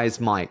advise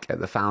Mike at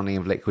the founding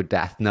of Liquid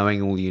Death,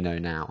 knowing all you know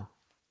now?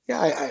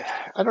 Yeah,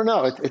 I don't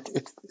know.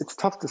 It's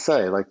tough to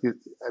say. Like,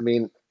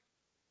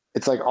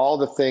 it's like all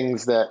the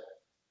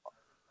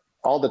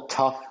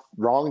tough,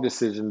 wrong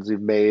decisions you've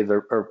made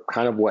are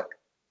kind of what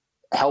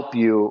help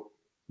you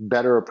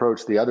better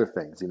approach the other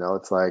things,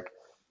 it's like,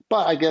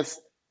 but I guess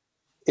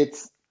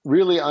it's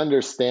really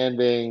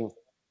understanding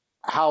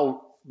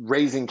how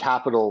raising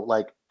capital,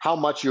 like how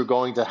much you're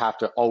going to have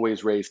to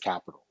always raise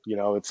capital.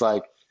 It's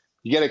like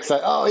you get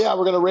excited, oh yeah,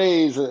 we're going to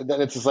raise. And then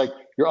it's just like,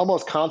 you're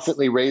almost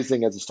constantly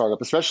raising as a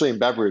startup, especially in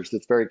beverage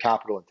that's very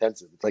capital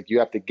intensive. It's like you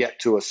have to get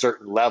to a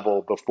certain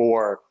level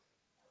before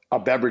a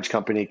beverage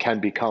company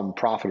can become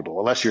profitable,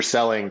 unless you're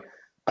selling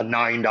a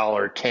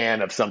 $9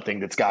 can of something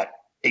that's got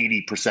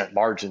 80%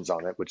 margins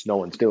on it, which no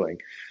one's doing.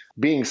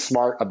 Being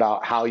smart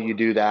about how you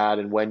do that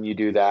and when you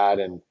do that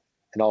and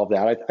all of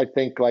that. I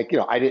think like,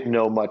 I didn't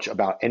know much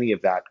about any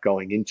of that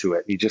going into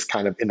it. You just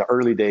kind of, in the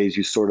early days,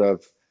 you sort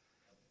of,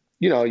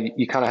 you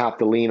kind of have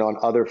to lean on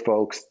other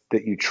folks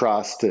that you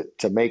trust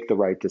to make the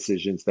right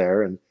decisions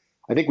there. And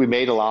I think we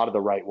made a lot of the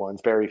right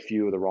ones, very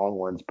few of the wrong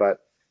ones. But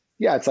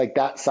yeah, it's like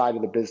that side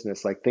of the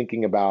business, like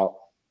thinking about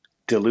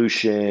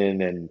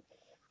dilution and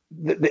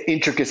the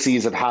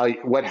intricacies of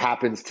what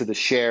happens to the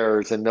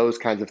shares and those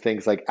kinds of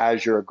things. Like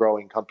as you're a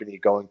growing company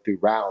going through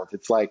rounds,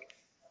 it's like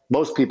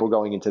most people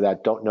going into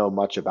that don't know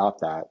much about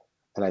that.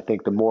 And I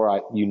think the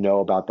more you know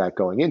about that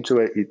going into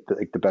it,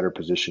 the better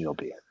position you'll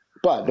be in.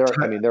 But there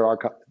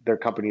are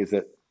companies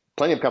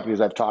plenty of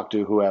companies I've talked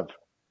to who have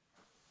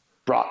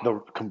brought the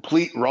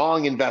complete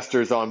wrong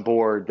investors on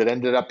board that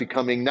ended up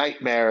becoming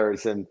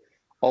nightmares and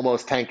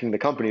almost tanking the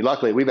company.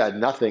 Luckily, we've had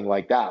nothing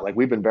like that. Like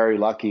we've been very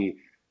lucky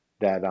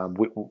that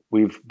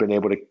we've been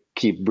able to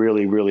keep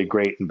really, really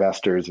great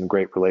investors and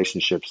great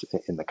relationships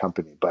in the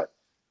company. But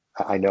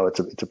I know it's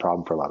a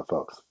problem for a lot of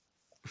folks.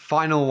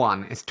 Final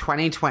one is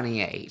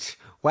 2028.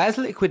 Where's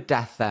Liquid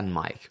Death then,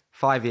 Mike?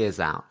 5 years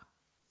out.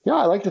 Yeah,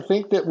 I like to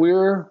think that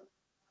we're,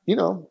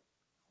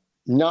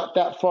 not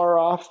that far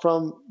off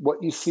from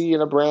what you see in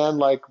a brand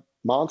like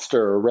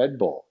Monster or Red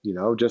Bull,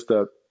 just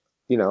a,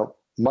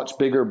 much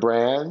bigger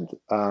brand,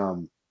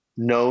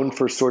 known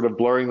for sort of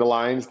blurring the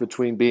lines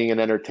between being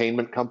an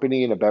entertainment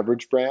company and a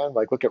beverage brand.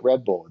 Like look at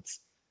Red Bull.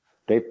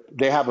 They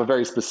have a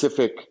very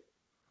specific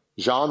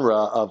genre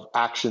of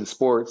action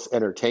sports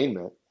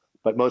entertainment,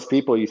 but most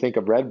people, you think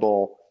of Red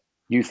Bull,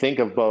 you think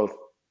of both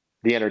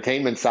the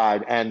entertainment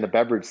side and the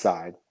beverage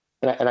side.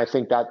 And I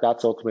think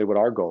that's ultimately what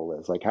our goal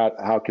is. Like,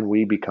 how can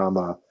we become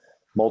a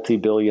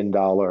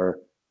multi-billion-dollar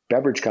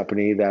beverage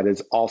company that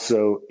is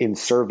also in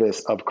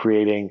service of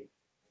creating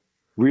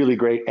really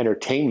great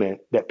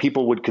entertainment that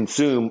people would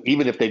consume,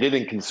 even if they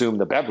didn't consume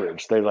the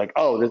beverage? They're like,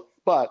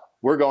 but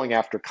we're going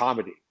after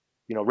comedy.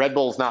 Red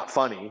Bull's not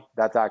funny.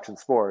 That's action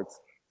sports.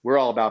 We're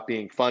all about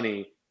being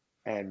funny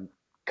and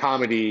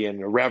comedy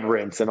and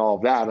irreverence and all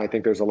of that. And I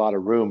think there's a lot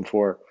of room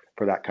for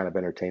that kind of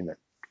entertainment.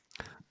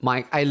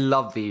 Mike, I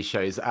love these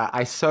shows.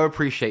 I so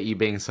appreciate you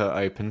being so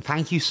open.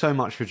 Thank you so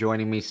much for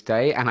joining me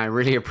today, and I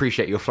really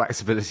appreciate your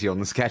flexibility on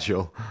the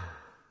schedule.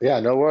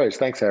 Yeah, no worries.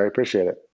 Thanks, Harry. Appreciate it.